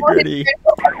gritty. Hit the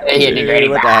gritty.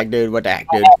 What the heck, dude? What the heck,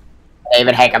 dude?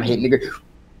 David, heck, I'm hitting the gritty.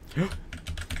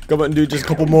 Come on, dude. Just a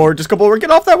couple more. Just a couple more.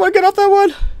 Get off that one. Get off that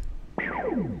one.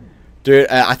 Dude,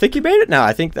 I think you made it now.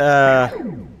 I think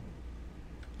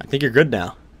you're good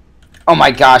now. Oh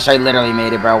my gosh, I literally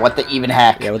made it, bro. What the even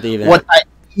heck? Yeah, what the even heck? What the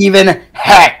even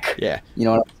heck? Yeah. You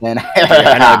know what I'm saying?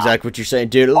 Yeah, I know exactly what you're saying,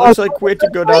 dude. It looks like we have to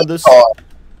go down this.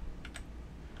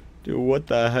 Dude, what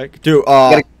the heck? Dude,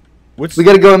 we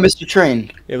gotta go to Mr.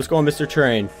 Train. Yeah, let's go on Mr.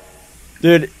 Train.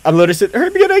 Dude, I'm literally sitting. Hurry,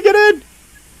 get in!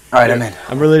 Alright, I'm in.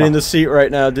 I'm really in the seat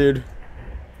right now, dude.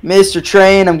 Mr.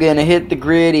 Train, I'm gonna hit the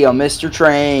gritty on Mr.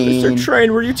 Train. Mr.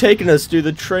 Train, where are you taking us, dude?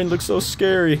 The train looks so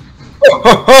scary.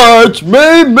 It's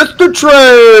me, Mr.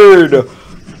 Train!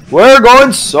 We're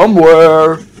going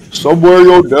somewhere. Somewhere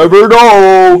you'll never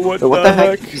know. What the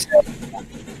heck?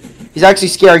 He's actually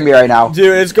scaring me right now.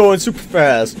 Dude, it's going super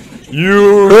fast.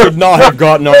 You should not have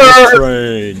gotten on the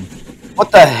train.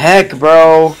 What the heck,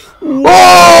 bro?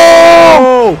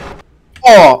 Whoa!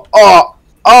 Oh, ow!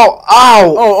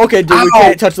 Oh, okay, dude, Ow. we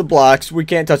can't touch the blocks. We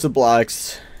can't touch the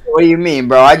blocks. What do you mean,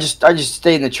 bro? I just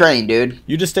stayed in the train, dude.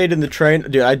 You just stayed in the train?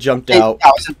 Dude, I jumped out.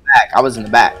 I was in the back. I was in the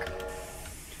back.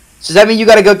 So does that mean you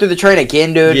gotta go through the train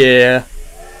again, dude? Yeah.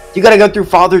 You gotta go through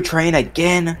Father Train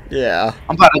again? Yeah.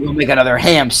 I'm about to go make another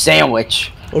ham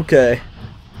sandwich. Okay.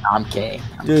 No, I'm kidding.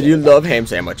 Dude, you love ham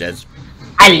sandwiches.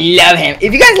 I love ham.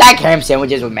 If you guys like ham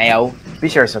sandwiches with mayo, be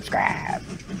sure to subscribe.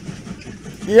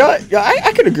 Yeah,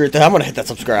 I could agree with that. I'm gonna hit that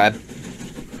subscribe.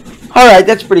 Alright,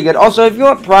 that's pretty good. Also, if you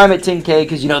want Prime at 10K,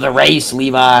 because you know the race,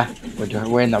 Levi.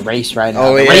 We're in the race right now.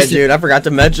 Oh, yeah, dude, I forgot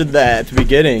to mention that at the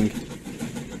beginning.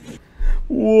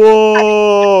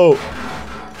 Whoa!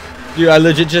 Dude, I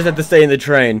legit just had to stay in the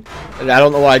train. And I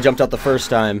don't know why I jumped out the first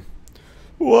time.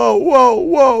 Whoa.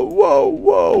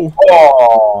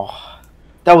 Oh,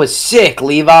 that was sick,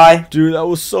 Levi. Dude, that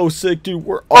was so sick, dude.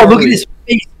 Look at his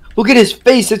face. Look at his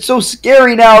face. It's so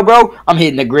scary now, bro. I'm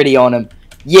hitting the gritty on him.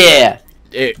 Yeah.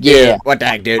 Yeah. What the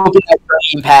heck, dude? Look at that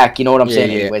train pack. You know what I'm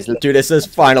saying? Anyways. Dude, it says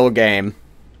final game.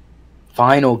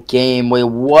 Final game. Wait,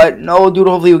 what? No, dude.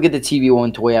 Hopefully we'll get the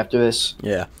TV1 toy after this.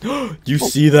 Yeah. You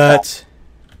see that?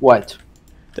 What?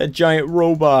 That giant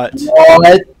robot.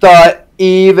 What the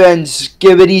even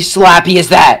skibbity slappy is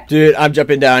that? Dude, I'm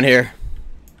jumping down here.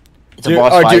 It's a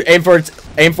boss fight. Dude, aim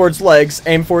for its legs.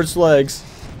 Aim for its legs.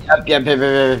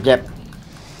 Yep.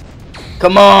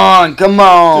 Come on. Dude,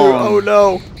 oh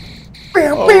no.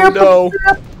 Oh no.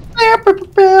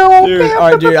 Dude,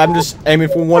 alright, dude, I'm just aiming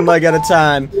for one leg at a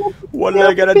time. One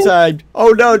leg at a time. Oh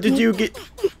no, did you get...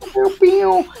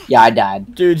 Yeah, I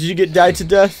died. Dude, did you get died to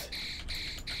death?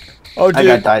 Oh, dude. I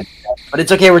got died. But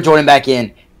it's okay, we're joining back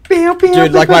in.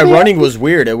 Dude, like my running was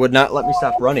weird. It would not let me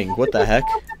stop running. What the heck?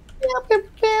 You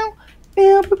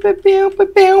know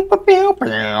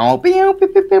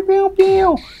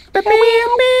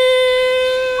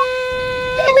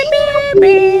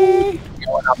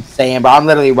what I'm saying, bro? I'm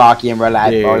literally Rocky and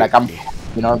relaxed, bro. Like, I'm,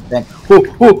 you know what I'm saying?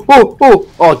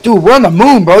 Oh, dude, we're on the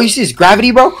moon, bro. You see this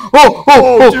gravity, bro?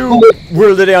 Dude,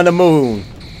 we're literally on the moon.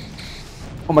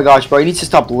 Oh my gosh, bro. You need to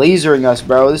stop lasering us,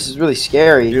 bro. This is really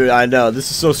scary. Dude, I know. This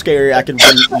is so scary. I can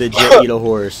legit eat a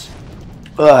horse.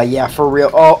 Yeah, for real.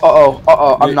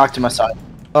 Oh. I'm knocked to my side.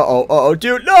 Uh-oh.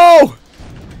 Dude, no!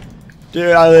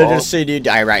 Dude, I literally just see dude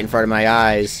die right in front of my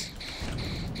eyes.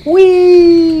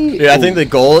 Whee! Dude, I think the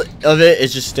goal of it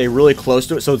is just stay really close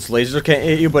to it so its lasers can't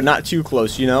hit you, but not too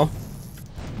close, you know?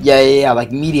 Yeah,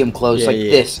 like medium close, like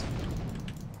this.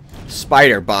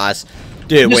 Spider boss.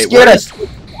 Dude, wait, what is...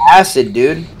 acid,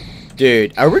 dude.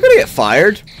 Dude, are we gonna get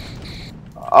fired?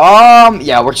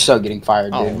 Yeah, we're so getting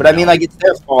fired, dude. But I mean, like, it's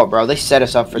their fault, bro. They set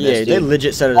us up for this, dude. Yeah, they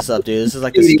legit set us up, dude. This is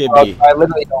like a skibby. I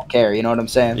literally don't care, you know what I'm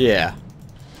saying? Yeah.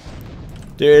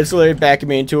 Dude, it's literally backing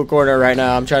me into a corner right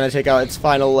now. I'm trying to take out its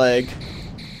final leg.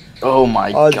 Oh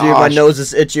my gosh. gosh. Dude, my nose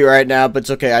is itchy right now, but it's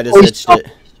okay. I just itched it.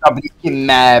 He's getting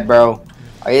mad, bro.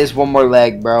 Alright, here's one more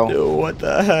leg, bro. Dude, what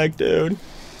the heck, dude?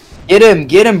 Get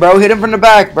him, bro. Hit him from the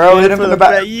back, bro. Hit him from the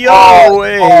back. Yo,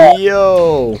 hey,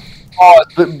 yo. Oh,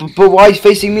 but why he's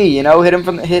facing me? You know, hit him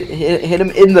from the, hit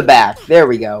him in the back. There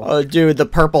we go. Oh, dude, the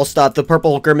purple stuff, the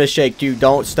purple grimace shake, dude.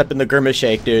 Don't step in the grimace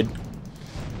shake, dude.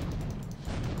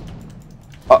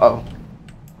 Uh-oh.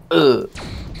 Ugh.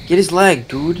 Get his leg,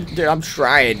 dude. Dude, I'm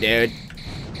trying, dude.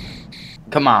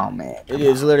 Come on, man. It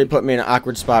is literally putting me in an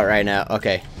awkward spot right now.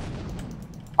 Okay.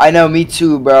 I know, me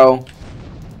too, bro.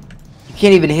 You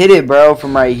can't even hit it, bro,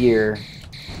 from right here.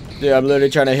 Dude, I'm literally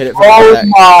trying to hit it from the back.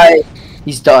 My!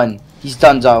 He's done. He's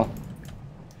donezo.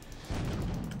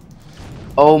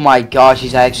 Oh my gosh,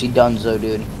 he's actually donezo,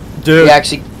 dude. Dude. He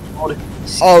actually...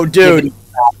 Oh, dude.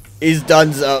 He's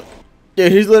donezo.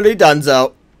 Dude, he's literally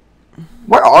donezo.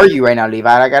 Where are you right now,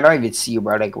 Levi? Like, I don't even see you,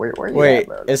 bro. Like, where are you at,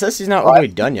 bro? It says he's not all the way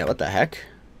done yet. What the heck?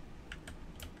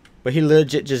 But he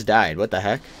legit just died. What the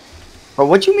heck? Bro,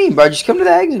 what you mean, bro? Just come to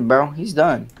the exit, bro. He's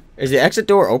done. Is the exit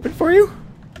door open for you?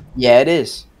 Yeah, it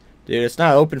is. Dude, it's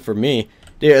not open for me.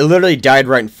 Dude, it literally died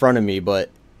right in front of me, but...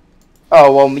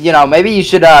 Oh, well, you know, maybe you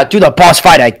should do the boss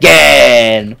fight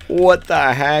again. What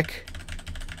the heck?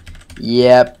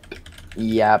 Yep.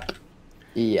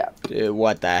 Dude,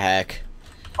 what the heck?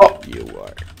 Oh. You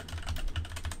are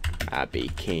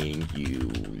happy king, you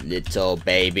little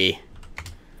baby.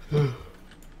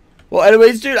 Well,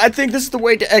 anyways, dude, I think this is the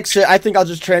way to exit. I think I'll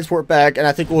just transport back, and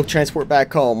I think we'll transport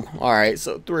back home. Alright,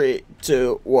 so 3,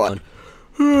 2, 1.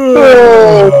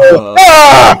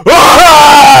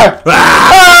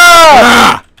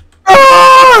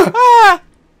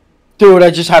 Dude,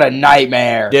 I just had a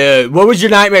nightmare. Dude, what was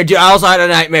your nightmare? Dude, I also had a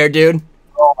nightmare, dude.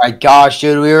 Oh my gosh,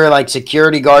 dude, we were like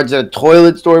security guards at a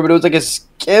toilet store, but it was like a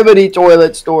skibbity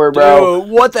toilet store, bro.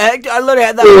 Dude, what the heck? I literally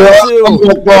had that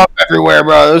too. Everywhere,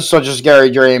 bro. It was such a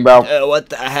scary dream, bro. What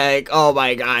the heck? Oh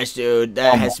my gosh, dude.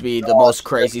 That has to be the most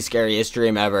crazy, scariest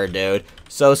dream ever, dude.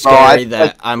 So scary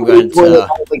that I'm going to...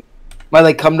 Might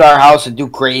like come to our house and do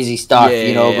crazy stuff,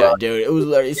 you know, bro. Dude, it was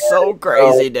literally so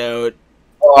crazy, dude.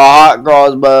 Oh, hot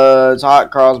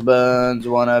cross buns,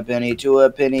 1 a penny, 2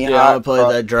 a penny. Dude, I'm gonna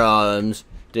play the drums,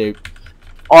 dude.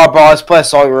 Oh, bro, let's play a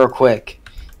song real quick.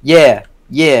 Yeah.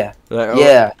 Hey,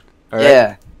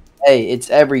 it's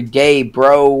every day,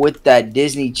 bro, with that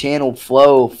Disney Channel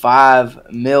flow.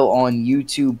 5 mil on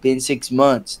YouTube in 6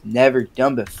 months. Never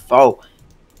done before.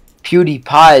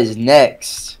 PewDiePie is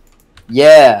next.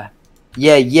 Yeah.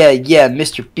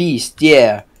 Mr. Beast,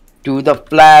 yeah. Do the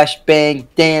flashbang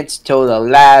dance till the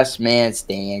last man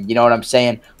stand. You know what I'm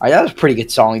saying? Alright, that was a pretty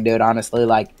good song, dude, honestly.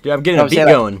 Like, dude, I'm getting a beat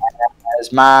going. Like,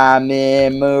 as my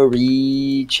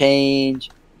memory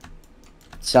change.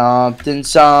 Something.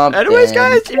 Anyways,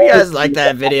 guys, if you guys like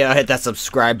that video, hit that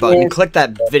subscribe button. Click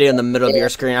that video in the middle of your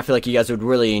screen. I feel like you guys would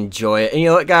really enjoy it. And you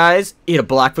know what, guys? Eat a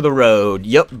block for the road.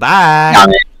 Yup, bye.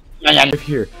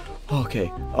 Here.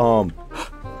 Okay. Oh.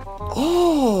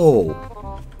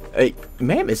 Hey,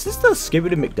 ma'am, is this the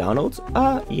Skibidi McDonald's?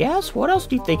 Yes. What else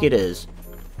do you think it is?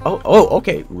 Oh,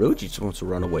 okay. Rude, just wants to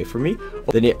run away from me.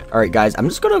 Then, alright, guys, I'm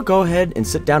just gonna go ahead and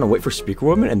sit down and wait for Speaker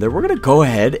Woman, and then we're gonna go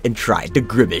ahead and try the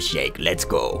Grimace Shake. Let's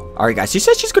go. Alright, guys, she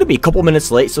said she's gonna be a couple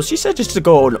minutes late, so she said just to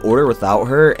go and order without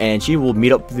her, and she will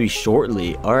meet up with me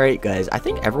shortly. Alright, guys, I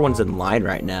think everyone's in line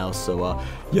right now, so,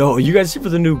 yo, you guys here for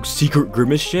the new Secret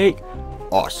Grimace Shake?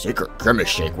 Oh, Secret Grimace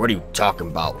Shake? What are you talking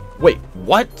about? Wait,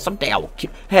 what? Someday I will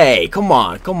kill... Hey, come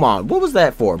on. What was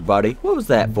that for, buddy? What was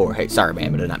that for? Hey, sorry,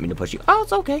 man, I did not mean to push you. Oh,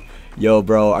 it's okay. Yo,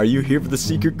 bro, are you here for the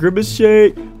Secret Grimace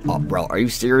Shake? Oh, bro, are you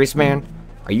serious, man?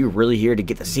 Are you really here to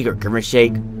get the Secret Grimace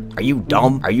Shake? Are you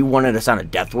dumb? Are you wanting to sound a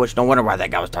death wish? No wonder why that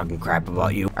guy was talking crap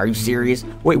about you. Are you serious?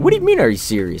 Wait, what do you mean are you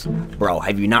serious? Bro,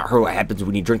 have you not heard what happens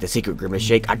when you drink the Secret Grimace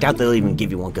Shake? I doubt they'll even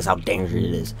give you one because how dangerous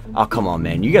it is. Oh, come on,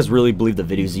 man. You guys really believe the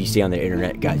videos you see on the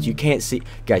internet? Guys, you can't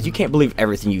believe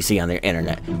everything you see on the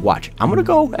internet. Watch, I'm gonna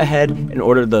go ahead and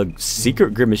order the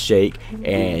Secret Grimace Shake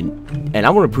and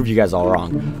I'm gonna prove you guys all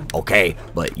wrong. Okay,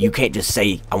 but you can't just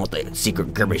say I want the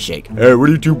Secret Grimace Shake. Hey, what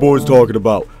are you two boys talking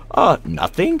about?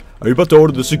 Nothing? Are you about to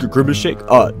order the Secret Grimace Shake?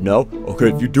 No. Okay,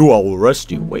 if you do, I will arrest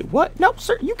you. Wait, what? No,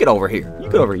 sir, you get over here. You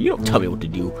don't tell me what to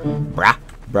do. Bruh.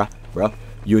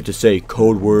 You have to say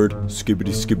code word,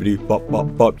 skibbity,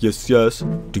 bop, yes,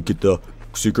 to get the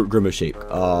secret grimace shake.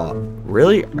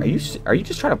 Really? Are you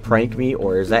just trying to prank me,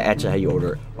 or is that actually how you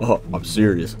order it? Oh, I'm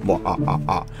serious.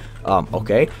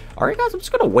 Okay. Alright guys, I'm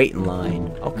just gonna wait in line.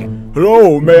 Okay.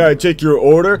 Hello, may I take your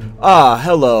order?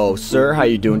 Hello, sir. How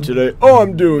you doing today?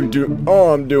 I'm doing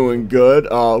good.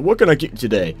 What can I get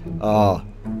today?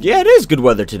 Yeah, it is good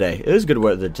weather today. It is good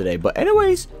weather today. But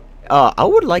anyways, I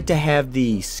would like to have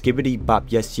the skibbity bop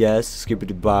yes,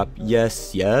 skibbity bop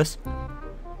yes.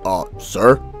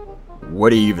 Sir?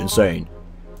 What are you even saying?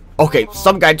 Okay,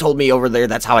 some guy told me over there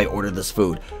that's how I order this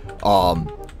food.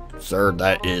 Sir,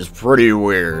 that is pretty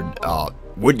weird.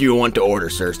 What do you want to order,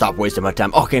 sir? Stop wasting my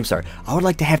time. Okay, I'm sorry. I would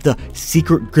like to have the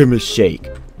secret grimace shake.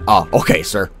 Okay,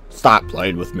 sir. Stop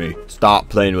playing with me. Stop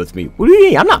playing with me. What do you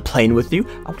mean? I'm not playing with you.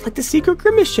 I would like the secret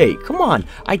grimace shake. Come on.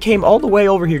 I came all the way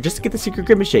over here just to get the secret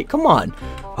grimace shake. Come on.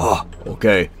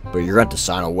 Okay. But you're going to have to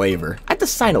sign a waiver. I have to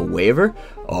sign a waiver?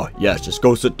 Yes. Just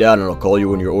go sit down and I'll call you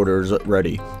when your order is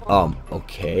ready.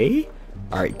 Okay.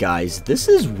 Alright, guys. This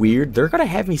is weird. They're going to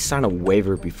have me sign a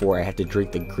waiver before I have to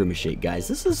drink the grimace shake, guys.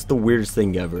 This is the weirdest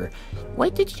thing ever.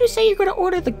 Wait, did you say you're going to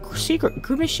order the secret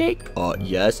grimace shake?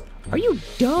 Yes. Are you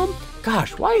dumb?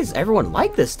 Gosh, why is everyone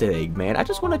like this today, man? I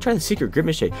just want to try the secret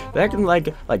grimace shake. They're acting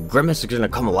like Grimace is gonna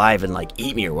come alive and like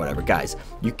eat me or whatever. Guys,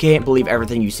 you can't believe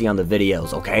everything you see on the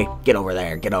videos, okay? Get over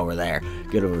there, get over there,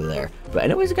 get over there. But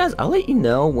anyways, guys, I'll let you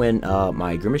know when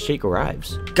my grimace shake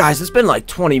arrives. Guys, it's been like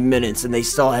 20 minutes and they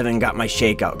still haven't got my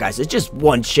shake out, guys. It's just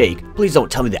one shake. Please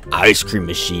don't tell me the ice cream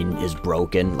machine is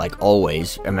broken, like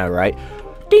always. Am I right?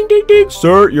 Ding, ding, ding.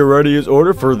 Sir, you're ready as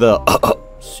order for the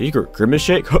secret grimace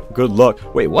shake? Good luck.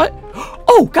 Wait, what?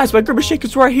 Oh, guys, my grimace shake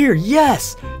is right here.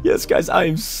 Yes. Yes, guys, I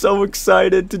am so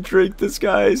excited to drink this,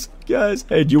 guys. Guys,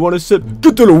 hey, do you want a sip?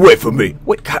 Get that away from me.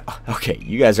 Wait, God. Okay,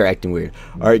 you guys are acting weird.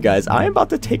 All right, guys, I am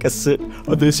about to take a sip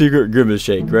of the secret grimace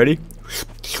shake. Ready?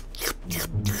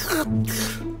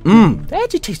 That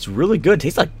actually tastes really good. It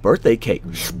tastes like birthday cake.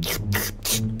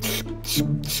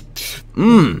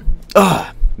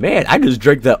 Man, I just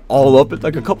drank that all up in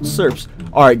like a couple slurps.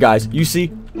 Alright guys, you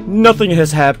see, nothing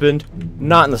has happened.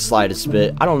 Not in the slightest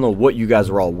bit. I don't know what you guys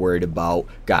were all worried about.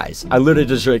 Guys, I literally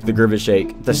just drank the grimace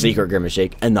shake, the secret grimace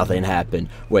shake, and nothing happened.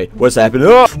 Wait, what's happening?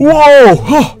 Whoa!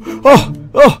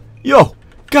 Yo,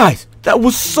 guys, that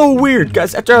was so weird.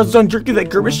 Guys, after I was done drinking that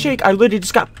grimace shake, I literally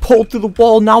just got pulled through the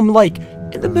wall. Now I'm like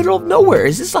in the middle of nowhere.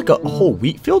 Is this like a whole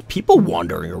wheat field? People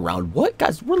wandering around. What?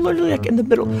 Guys, we're literally like in the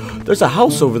middle. There's a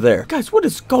house over there. Guys, what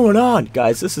is going on?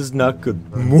 Guys, this is not good.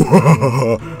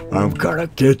 I'm gonna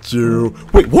get you.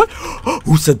 Wait, what?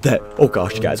 Who said that? Oh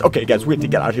gosh, guys. Okay, guys, we have to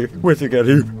get out of here. We have to get out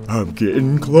of here. I'm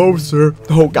getting closer.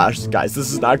 Oh gosh, guys,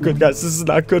 this is not good. Guys, this is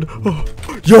not good. Oh.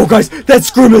 Yo, guys,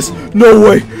 that's Grimace. No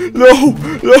way.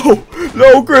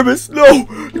 No, Grimace. No.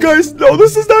 Guys, no,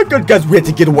 this is not good. Guys, we have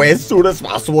to get away as soon as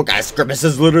possible. Guys, Grimace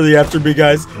is literally after me,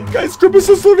 guys. Guys, Grimace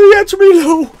is literally after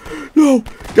me. No,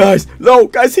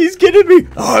 guys, he's getting me.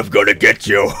 I'm gonna get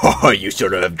you. You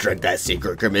should have drank that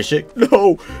secret grimace shake.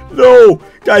 No,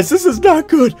 guys, this is not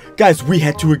good. Guys, we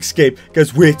had to escape.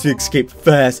 Guys, we had to escape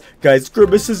fast. Guys,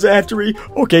 Grimace is after me.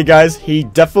 Okay, guys, he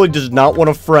definitely does not want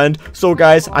a friend. So,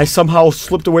 guys, I somehow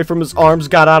slipped away from his arms,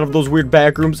 got out of those weird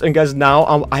back rooms, and guys,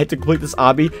 now I have to complete this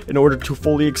obby in order to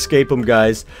fully escape him,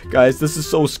 guys. Guys, this is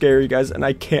so scary, guys, and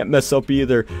I can't mess up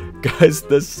either. Guys,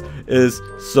 this is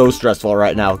so stressful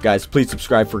right now. Guys, please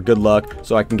subscribe for good luck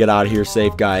so I can get out of here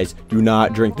safe, guys. Do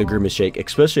not drink the grimace shake,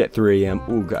 especially at 3 a.m.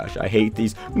 Oh gosh, I hate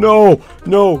these. No,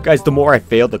 guys, the more I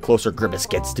fail, the closer Grimace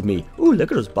gets to me. Ooh,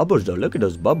 look at those bubbles, though. Look at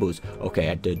those bubbles. Okay, I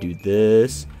have to do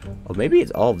this. Oh, maybe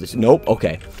it's all of this. Nope.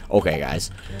 Okay,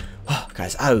 guys.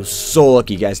 Guys, I was so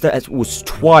lucky, guys. That was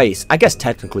twice, I guess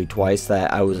technically twice,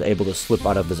 that I was able to slip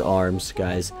out of his arms,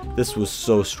 guys. This was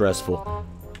so stressful.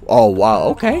 Oh, wow.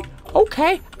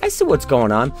 Okay, I see what's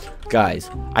going on. Guys,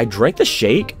 I drank the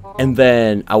shake, and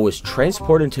then I was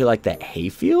transported to, like, that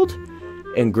hayfield,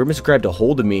 and Grimace grabbed a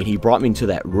hold of me, and he brought me into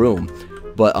that room.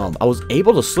 But, I was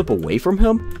able to slip away from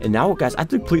him, and now, guys, I have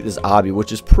to complete this obby,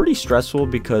 which is pretty stressful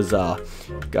because,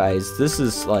 guys, this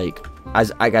is, like,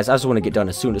 guys, I just want to get done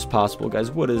as soon as possible,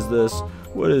 guys. What is this?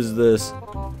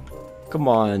 Come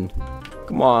on,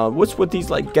 what's with these,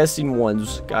 like, guessing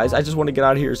ones, guys? I just want to get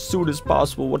out of here as soon as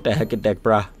possible. What the heck is that,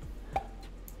 bruh?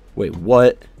 Wait,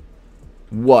 what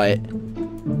the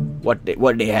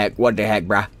heck,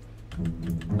 bruh?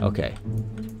 Okay.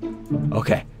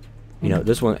 You know,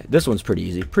 this one's pretty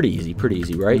easy,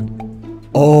 right?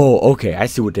 Oh, okay, I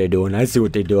see what they're doing.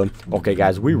 Okay,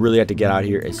 guys, we really have to get out of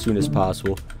here as soon as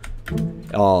possible.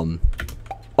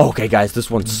 Okay, guys,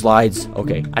 this one slides.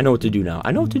 Okay, I know what to do now.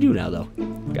 Though.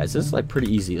 Guys, this is, like,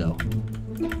 pretty easy, though.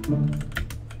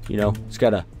 You know, it's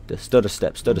gotta stud a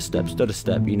step.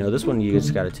 You know, this one you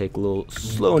just gotta take a little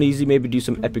slow and easy. Maybe do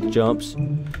some epic jumps. You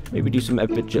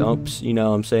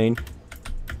know what I'm saying?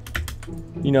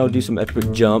 You know, do some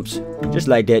epic jumps. Just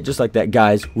like that,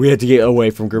 guys. We had to get away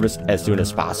from Grimace as soon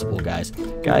as possible, guys.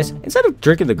 Guys, instead of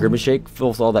drinking the Grimace shake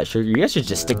filled with all that sugar, you guys should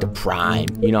just stick to Prime.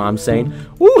 You know what I'm saying?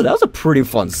 Ooh, that was a pretty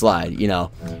fun slide, you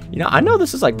know. I know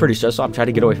this is like pretty stressful. I'm trying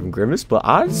to get away from Grimace, but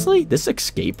honestly, this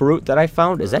escape route that I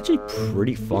found is actually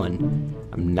pretty fun.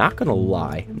 I'm not gonna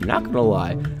lie.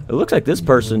 It looks like this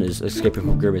person is escaping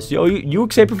from Grimace. Yo, you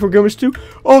escaping from Grimace too?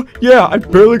 Oh, yeah, I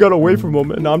barely got away from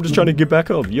him, and now I'm just trying to get back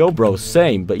up. Yo, bro,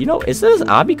 same. But, you know, is this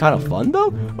obby kind of fun,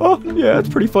 though? Oh, yeah, it's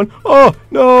pretty fun. Oh,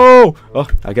 no! Oh,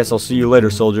 I guess I'll see you later,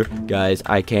 soldier. Guys,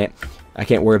 I can't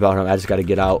worry about him. I just gotta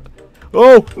get out.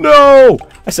 Oh, no!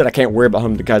 I said I can't worry about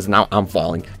him because now I'm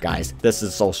falling. Guys, this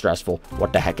is so stressful.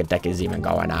 What the heck is even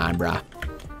going on, bruh?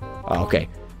 Oh, okay.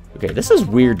 Okay, this is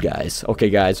weird, guys. Okay,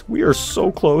 guys, we are so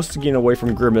close to getting away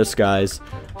from Grimace, guys.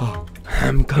 Oh,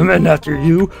 I'm coming after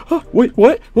you. Oh, wait,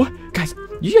 what? Guys,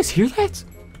 you guys hear that?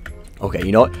 Okay,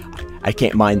 you know what? I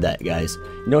can't mind that, guys.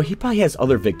 You know, he probably has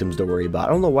other victims to worry about.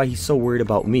 I don't know why he's so worried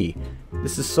about me.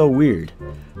 This is so weird.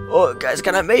 Oh, guys,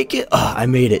 can I make it? Oh, I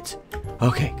made it.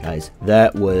 Okay, guys,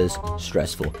 that was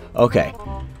stressful. Okay,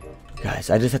 guys,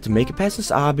 I just have to make it past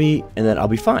this obby, and then I'll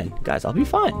be fine. Guys, I'll be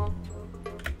fine.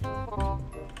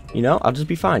 You know, I'll just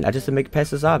be fine. I just have to make it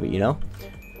past this obby, you know?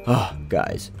 Oh,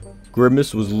 guys.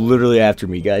 Grimace was literally after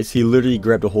me, guys. He literally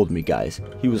grabbed a hold of me, guys.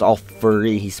 He was all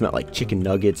furry. He smelled like chicken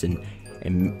nuggets and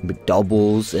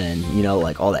McDoubles and, you know,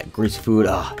 like all that greasy food.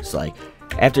 Oh, it's like,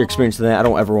 after experiencing that, I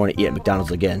don't ever want to eat at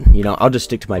McDonald's again. You know, I'll just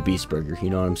stick to my beast burger. You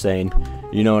know what I'm saying?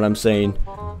 You know what I'm saying?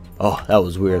 Oh, that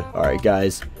was weird. All right,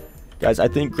 guys. Guys, I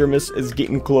think Grimace is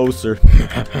getting closer.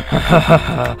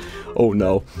 Oh,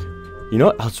 no. You know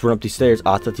what? I'll just run up these stairs.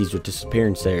 Oh, I thought these were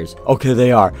disappearing stairs. Okay,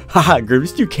 they are. Haha,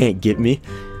 Grimace, you can't get me.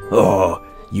 Oh,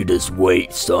 you just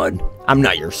wait, son. I'm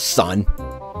not your son.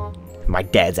 My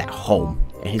dad's at home,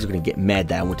 and he's gonna get mad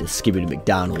that I went to Skibidi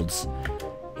McDonald's.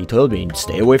 He told me to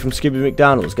stay away from Skibidi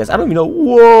McDonald's. Guys, I don't even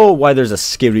know, why there's a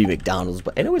Skibidi McDonald's.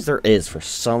 But anyways, there is for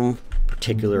some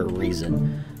particular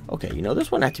reason. Okay, you know,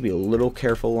 this one I have to be a little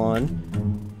careful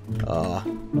on.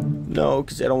 No,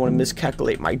 because I don't want to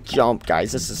miscalculate my jump,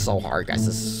 guys. This is so hard, guys.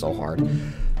 This is so hard.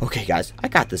 Okay, guys, I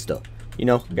got this, though. You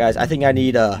know, guys, I think I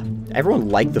need, everyone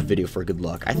liked the video for good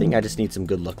luck. I think I just need some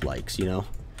good luck likes, you know?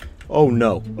 Oh,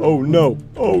 no. Oh, no.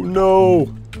 Oh,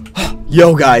 no.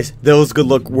 Yo, guys, those good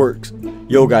luck works.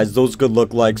 Yo, guys, those good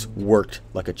luck likes worked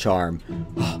like a charm.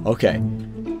 Okay.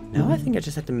 Now I think I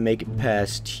just have to make it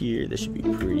past here. This should be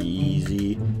pretty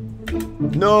easy.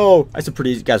 No! I said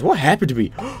pretty easy. Guys, what happened to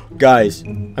me? Guys,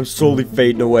 I'm slowly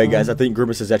fading away, guys. I think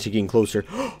Grimace is actually getting closer.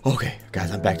 Okay,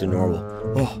 guys, I'm back to normal.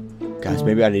 Oh, guys,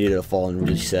 maybe I needed to fall and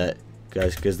reset.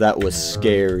 Guys, because that was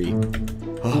scary.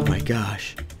 Oh, my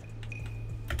gosh.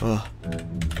 Oh.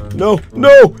 No,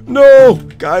 no, no!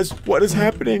 Guys, what is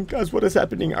happening? Guys, what is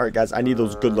happening? Alright, guys, I need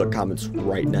those good luck comments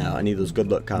right now. I need those good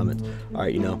luck comments.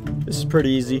 Alright, you know, this is pretty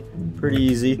easy. Pretty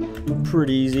easy.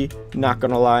 Pretty easy. Not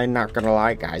gonna lie,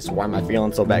 guys. Why am I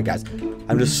feeling so bad, guys?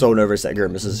 I'm just so nervous that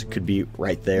Grimace could be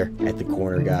right there at the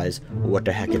corner, guys. What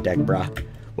the heck a deck, brah?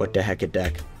 What the heck a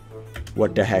deck?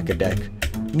 What the heck a deck?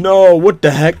 No, what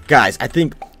the heck? Guys, I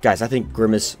think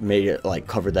Grimace made it, like,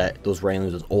 cover those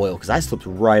railings with oil, because I slipped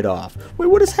right off. Wait,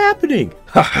 what is happening?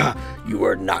 Haha, you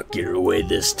are not getting away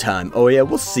this time. Oh, yeah,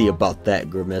 we'll see about that,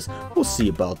 Grimace. We'll see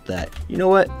about that. You know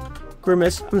what,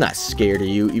 Grimace? I'm not scared of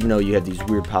you, even though you have these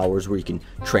weird powers where you can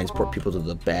transport people to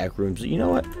the back rooms. You know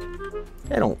what?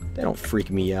 They don't freak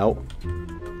me out.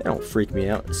 They don't freak me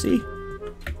out. See?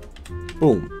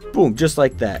 Boom. Boom, just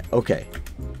like that. Okay.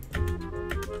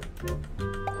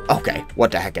 Okay,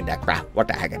 what the heck is that, crap? What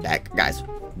the heck is that, guys?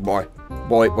 Boy,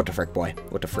 what the frick, boy?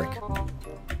 What the frick?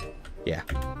 Yeah,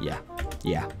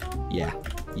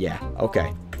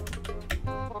 okay.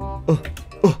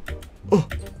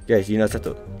 Guys, you know,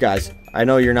 guys, I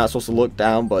know you're not supposed to look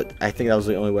down, but I think that was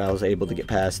the only way I was able to get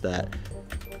past that.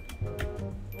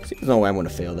 See, there's no way I'm going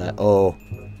to fail that. Oh,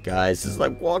 guys, it's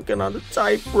like walking on a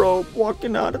tightrope,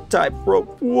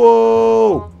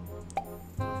 Whoa!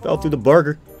 Fell through the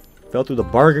burger.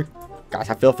 Guys,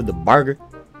 I fell through the burger.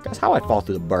 Guys, how I fall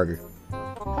through the burger?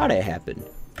 How did it happen?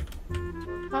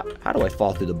 How do I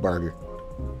fall through the burger?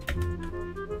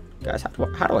 Guys,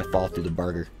 how do I fall through the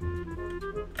burger?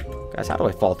 Guys, how do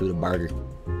I fall through the burger?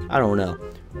 I don't know.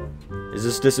 Is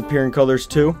this disappearing colors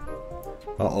too?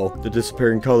 Uh-oh, the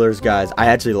disappearing colors, guys. I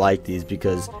actually like these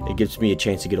because it gives me a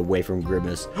chance to get away from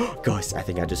Grimace. Guys, I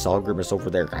think I just saw Grimace over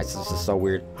there. Guys, this is so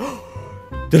weird.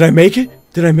 Did I make it?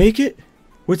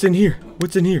 What's in here?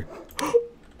 What's in here?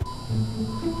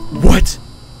 What?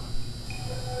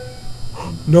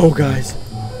 No, guys.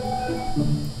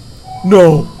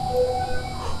 No.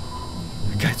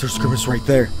 Guys, there's Grimace right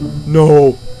there.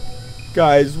 No.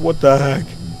 Guys, what the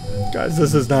heck? Guys,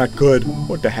 this is not good.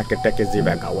 What the heck is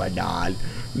even going on?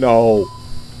 No.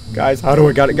 Guys, how do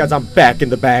I got it? Guys, I'm back in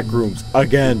the back rooms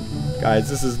again. Guys,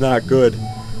 this is not good.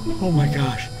 Oh my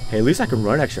gosh. Hey, at least I can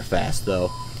run extra fast, though.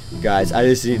 Guys, I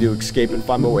just need to escape and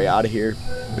find my way out of here.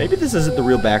 Maybe this isn't the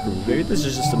real back room. Maybe this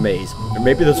is just a maze. Or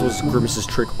maybe this was Grimace's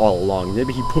trick all along.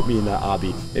 Maybe he put me in that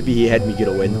obby. Maybe he had me get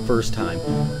away the first time.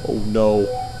 Oh no.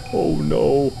 Oh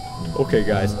no. Okay,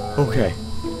 guys. Okay.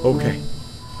 Okay.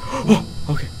 Oh,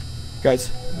 okay. Guys,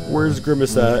 where's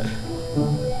Grimace at?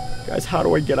 Guys, how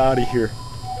do I get out of here?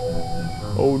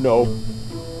 Oh no.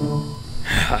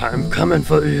 I'm coming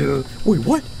for you. Wait,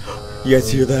 what? You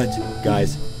guys hear that?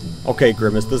 Guys. Okay,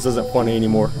 Grimace, this isn't funny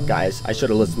anymore. Guys, I should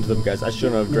have listened to them, guys. I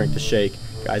shouldn't have drank the shake.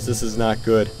 Guys, this is not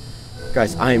good.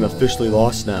 Guys, I am officially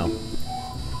lost now.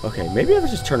 Okay, maybe I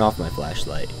would just turn off my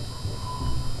flashlight.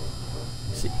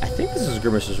 See, I think this is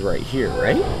Grimace's right here,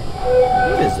 right?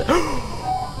 What is it?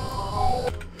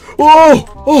 Oh!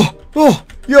 Oh! Oh!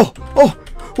 Yo! Oh!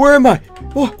 Where am I?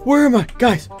 Oh, where am I?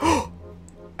 Guys!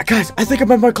 Guys, I think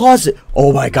I'm in my closet.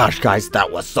 Oh my gosh, guys,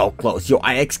 that was so close. Yo,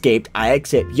 I escaped.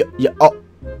 Yo, oh.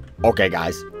 Okay,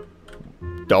 guys.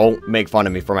 Don't make fun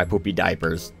of me for my poopy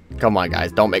diapers. Come on,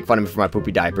 guys. Don't make fun of me for my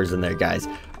poopy diapers in there, guys.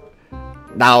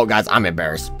 Now, guys, I'm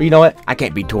embarrassed. But you know what? I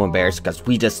can't be too embarrassed because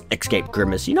we just escaped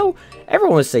Grimace. You know,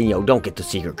 everyone was saying, yo, don't get the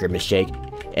secret Grimace shake.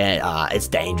 And it's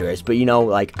dangerous. But, you know,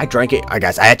 like, I drank it.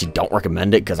 Guys, I actually don't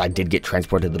recommend it because I did get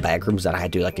transported to the back rooms and I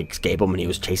had to, like, escape him and he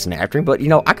was chasing after me. But, you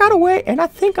know, I got away and I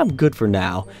think I'm good for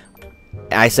now.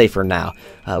 I say for now.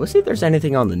 Let's see if there's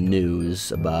anything on the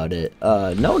news about it.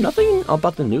 No, nothing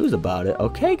about the news about it.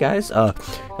 Okay, guys.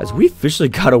 Guys, we officially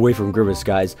got away from Grimace,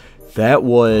 guys. That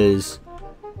was...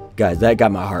 Guys, that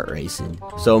got my heart racing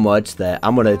so much that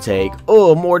I'm gonna take,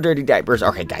 oh, more dirty diapers.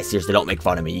 Okay, guys, seriously, don't make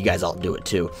fun of me. You guys all do it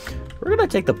too. We're gonna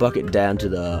take the bucket down to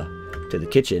the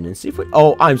kitchen and see if we,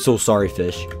 oh, I'm so sorry,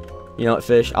 Fish. You know what,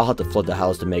 Fish? I'll have to flood the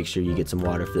house to make sure you get some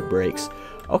water if it breaks.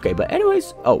 Okay, but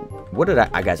anyways, oh, what did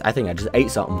I guys, I think I just ate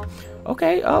something.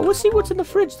 Okay, let's see what's in the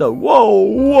fridge though. Whoa,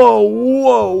 whoa,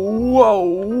 whoa, whoa,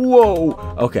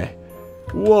 whoa. Okay.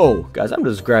 Whoa, guys, I'm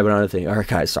just grabbing on anything. Alright,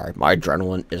 guys, sorry. My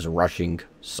adrenaline is rushing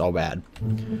so bad.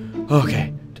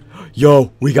 Okay.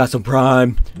 Yo, we got some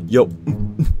prime. Yo.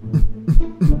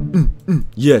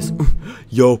 Yes.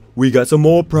 Yo, we got some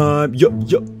more prime. Yo.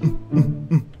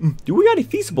 Do we got any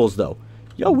feastables, though?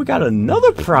 Yo, we got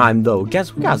another prime, though.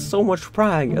 Guess we got so much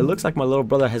prime. It looks like my little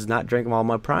brother has not drank all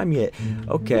my prime yet.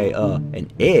 Okay,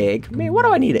 an egg? Man, what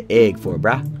do I need an egg for,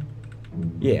 bruh?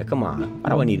 Yeah, come on. Why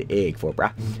do I need an egg for,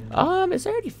 bruh? Is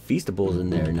there any feastables in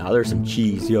there? Now there's some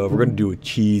cheese. Yo, we're gonna do a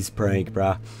cheese prank,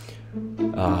 bruh.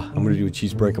 I'm gonna do a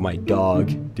cheese prank on my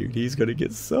dog. Dude, he's gonna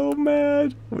get so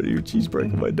mad. I'm gonna do a cheese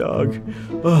prank on my dog.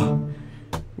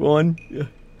 1,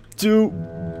 2,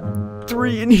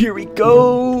 3, and here we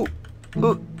go.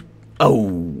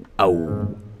 Oh.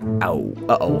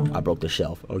 Uh-oh, I broke the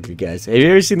shelf. Okay, guys. Have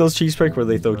you ever seen those cheese pranks where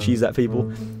they throw cheese at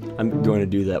people? I'm going to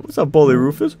do that. What's up, Bully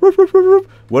Rufus?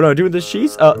 What do I do with this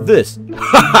cheese? This.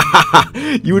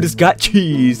 You just got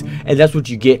cheese. And that's what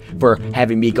you get for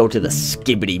having me go to the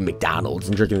Skibbity McDonald's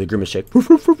and drinking the Grimace shake.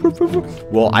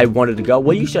 Well, I wanted to go.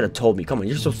 Well, you should have told me. Come on,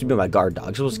 you're supposed to be my guard dog.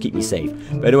 You're supposed to keep me safe.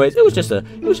 But anyways, it was just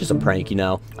a prank, you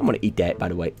know. I'm going to eat that, by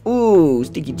the way. Ooh,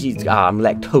 sticky cheese. I'm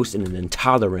lactose and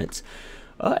intolerant.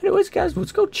 Anyways, guys,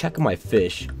 let's go check my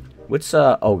fish. What's,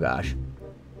 oh gosh.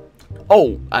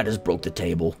 Oh, I just broke the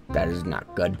table. That is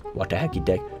not good. What the heck, you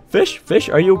dick? Fish,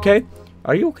 are you okay?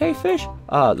 Are you okay, Fish?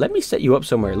 Let me set you up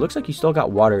somewhere. It looks like you still got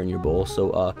water in your bowl,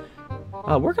 so,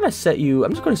 we're gonna set you,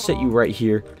 I'm just gonna set you right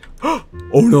here. Oh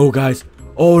no, guys.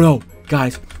 Oh no,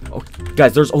 guys. Oh,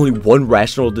 guys, there's only one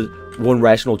rational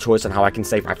choice on how I can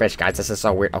save my fish, guys. This is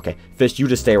so weird. Okay, Fish, you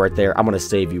just stay right there. I'm gonna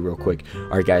save you real quick.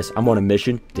 Alright, guys, I'm on a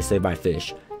mission to save my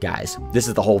fish. Guys, this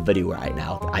is the whole video right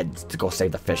now. I to go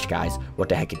save the fish, guys. What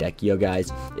the heck, yo,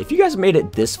 guys. If you guys made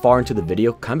it this far into the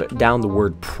video, comment down the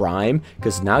word prime,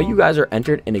 because now you guys are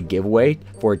entered in a giveaway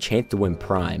for a chance to win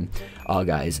prime.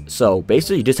 Guys, so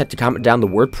basically you just have to comment down the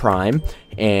word prime,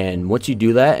 and once you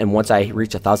do that, and once I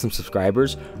reach 1,000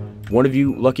 subscribers, one of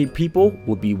you lucky people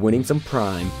will be winning some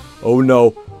prime. Oh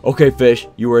no. Okay, Fish,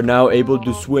 you are now able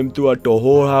to swim throughout the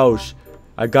whole house.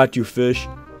 I got you, Fish.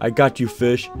 I got you,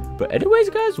 Fish. But anyways,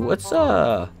 guys, let's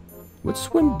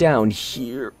swim down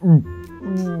here.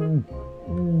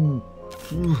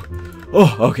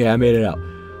 Oh, okay, I made it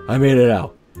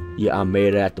out. Yeah, I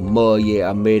made it at the mud. Yeah,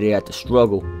 I made it at the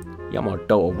struggle. Yeah, I'm gonna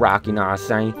throw a rock, you know what I'm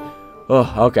saying?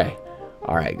 Oh, okay.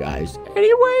 Alright, guys.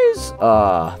 Anyways,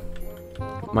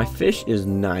 my fish is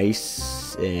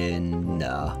nice and,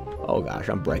 oh gosh,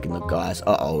 I'm breaking the glass.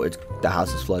 Uh-oh, the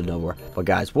house is flooding over. But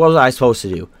guys, what was I supposed to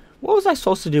do? What was I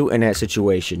supposed to do in that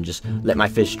situation? Just let my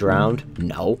fish drown?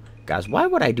 No. Guys, why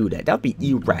would I do that? That would be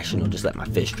irrational, just let my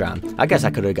fish drown. I guess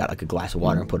I could have got like a glass of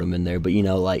water and put him in there, but you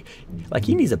know, like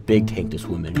he needs a big tank to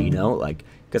swim in, you know, like,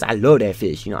 because I love that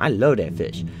fish, you know, I love that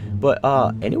fish. But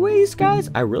anyways, guys,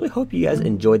 I really hope you guys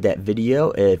enjoyed that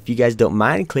video. If you guys don't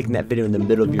mind clicking that video in the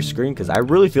middle of your screen, because I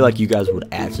really feel like you guys would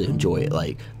actually enjoy it,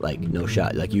 like no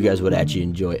shot, like you guys would actually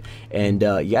enjoy it. And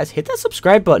you guys hit that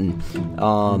subscribe button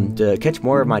to catch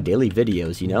more of my daily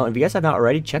videos, you know. And if you guys have not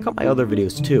already, check out my other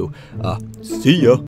videos too. See ya.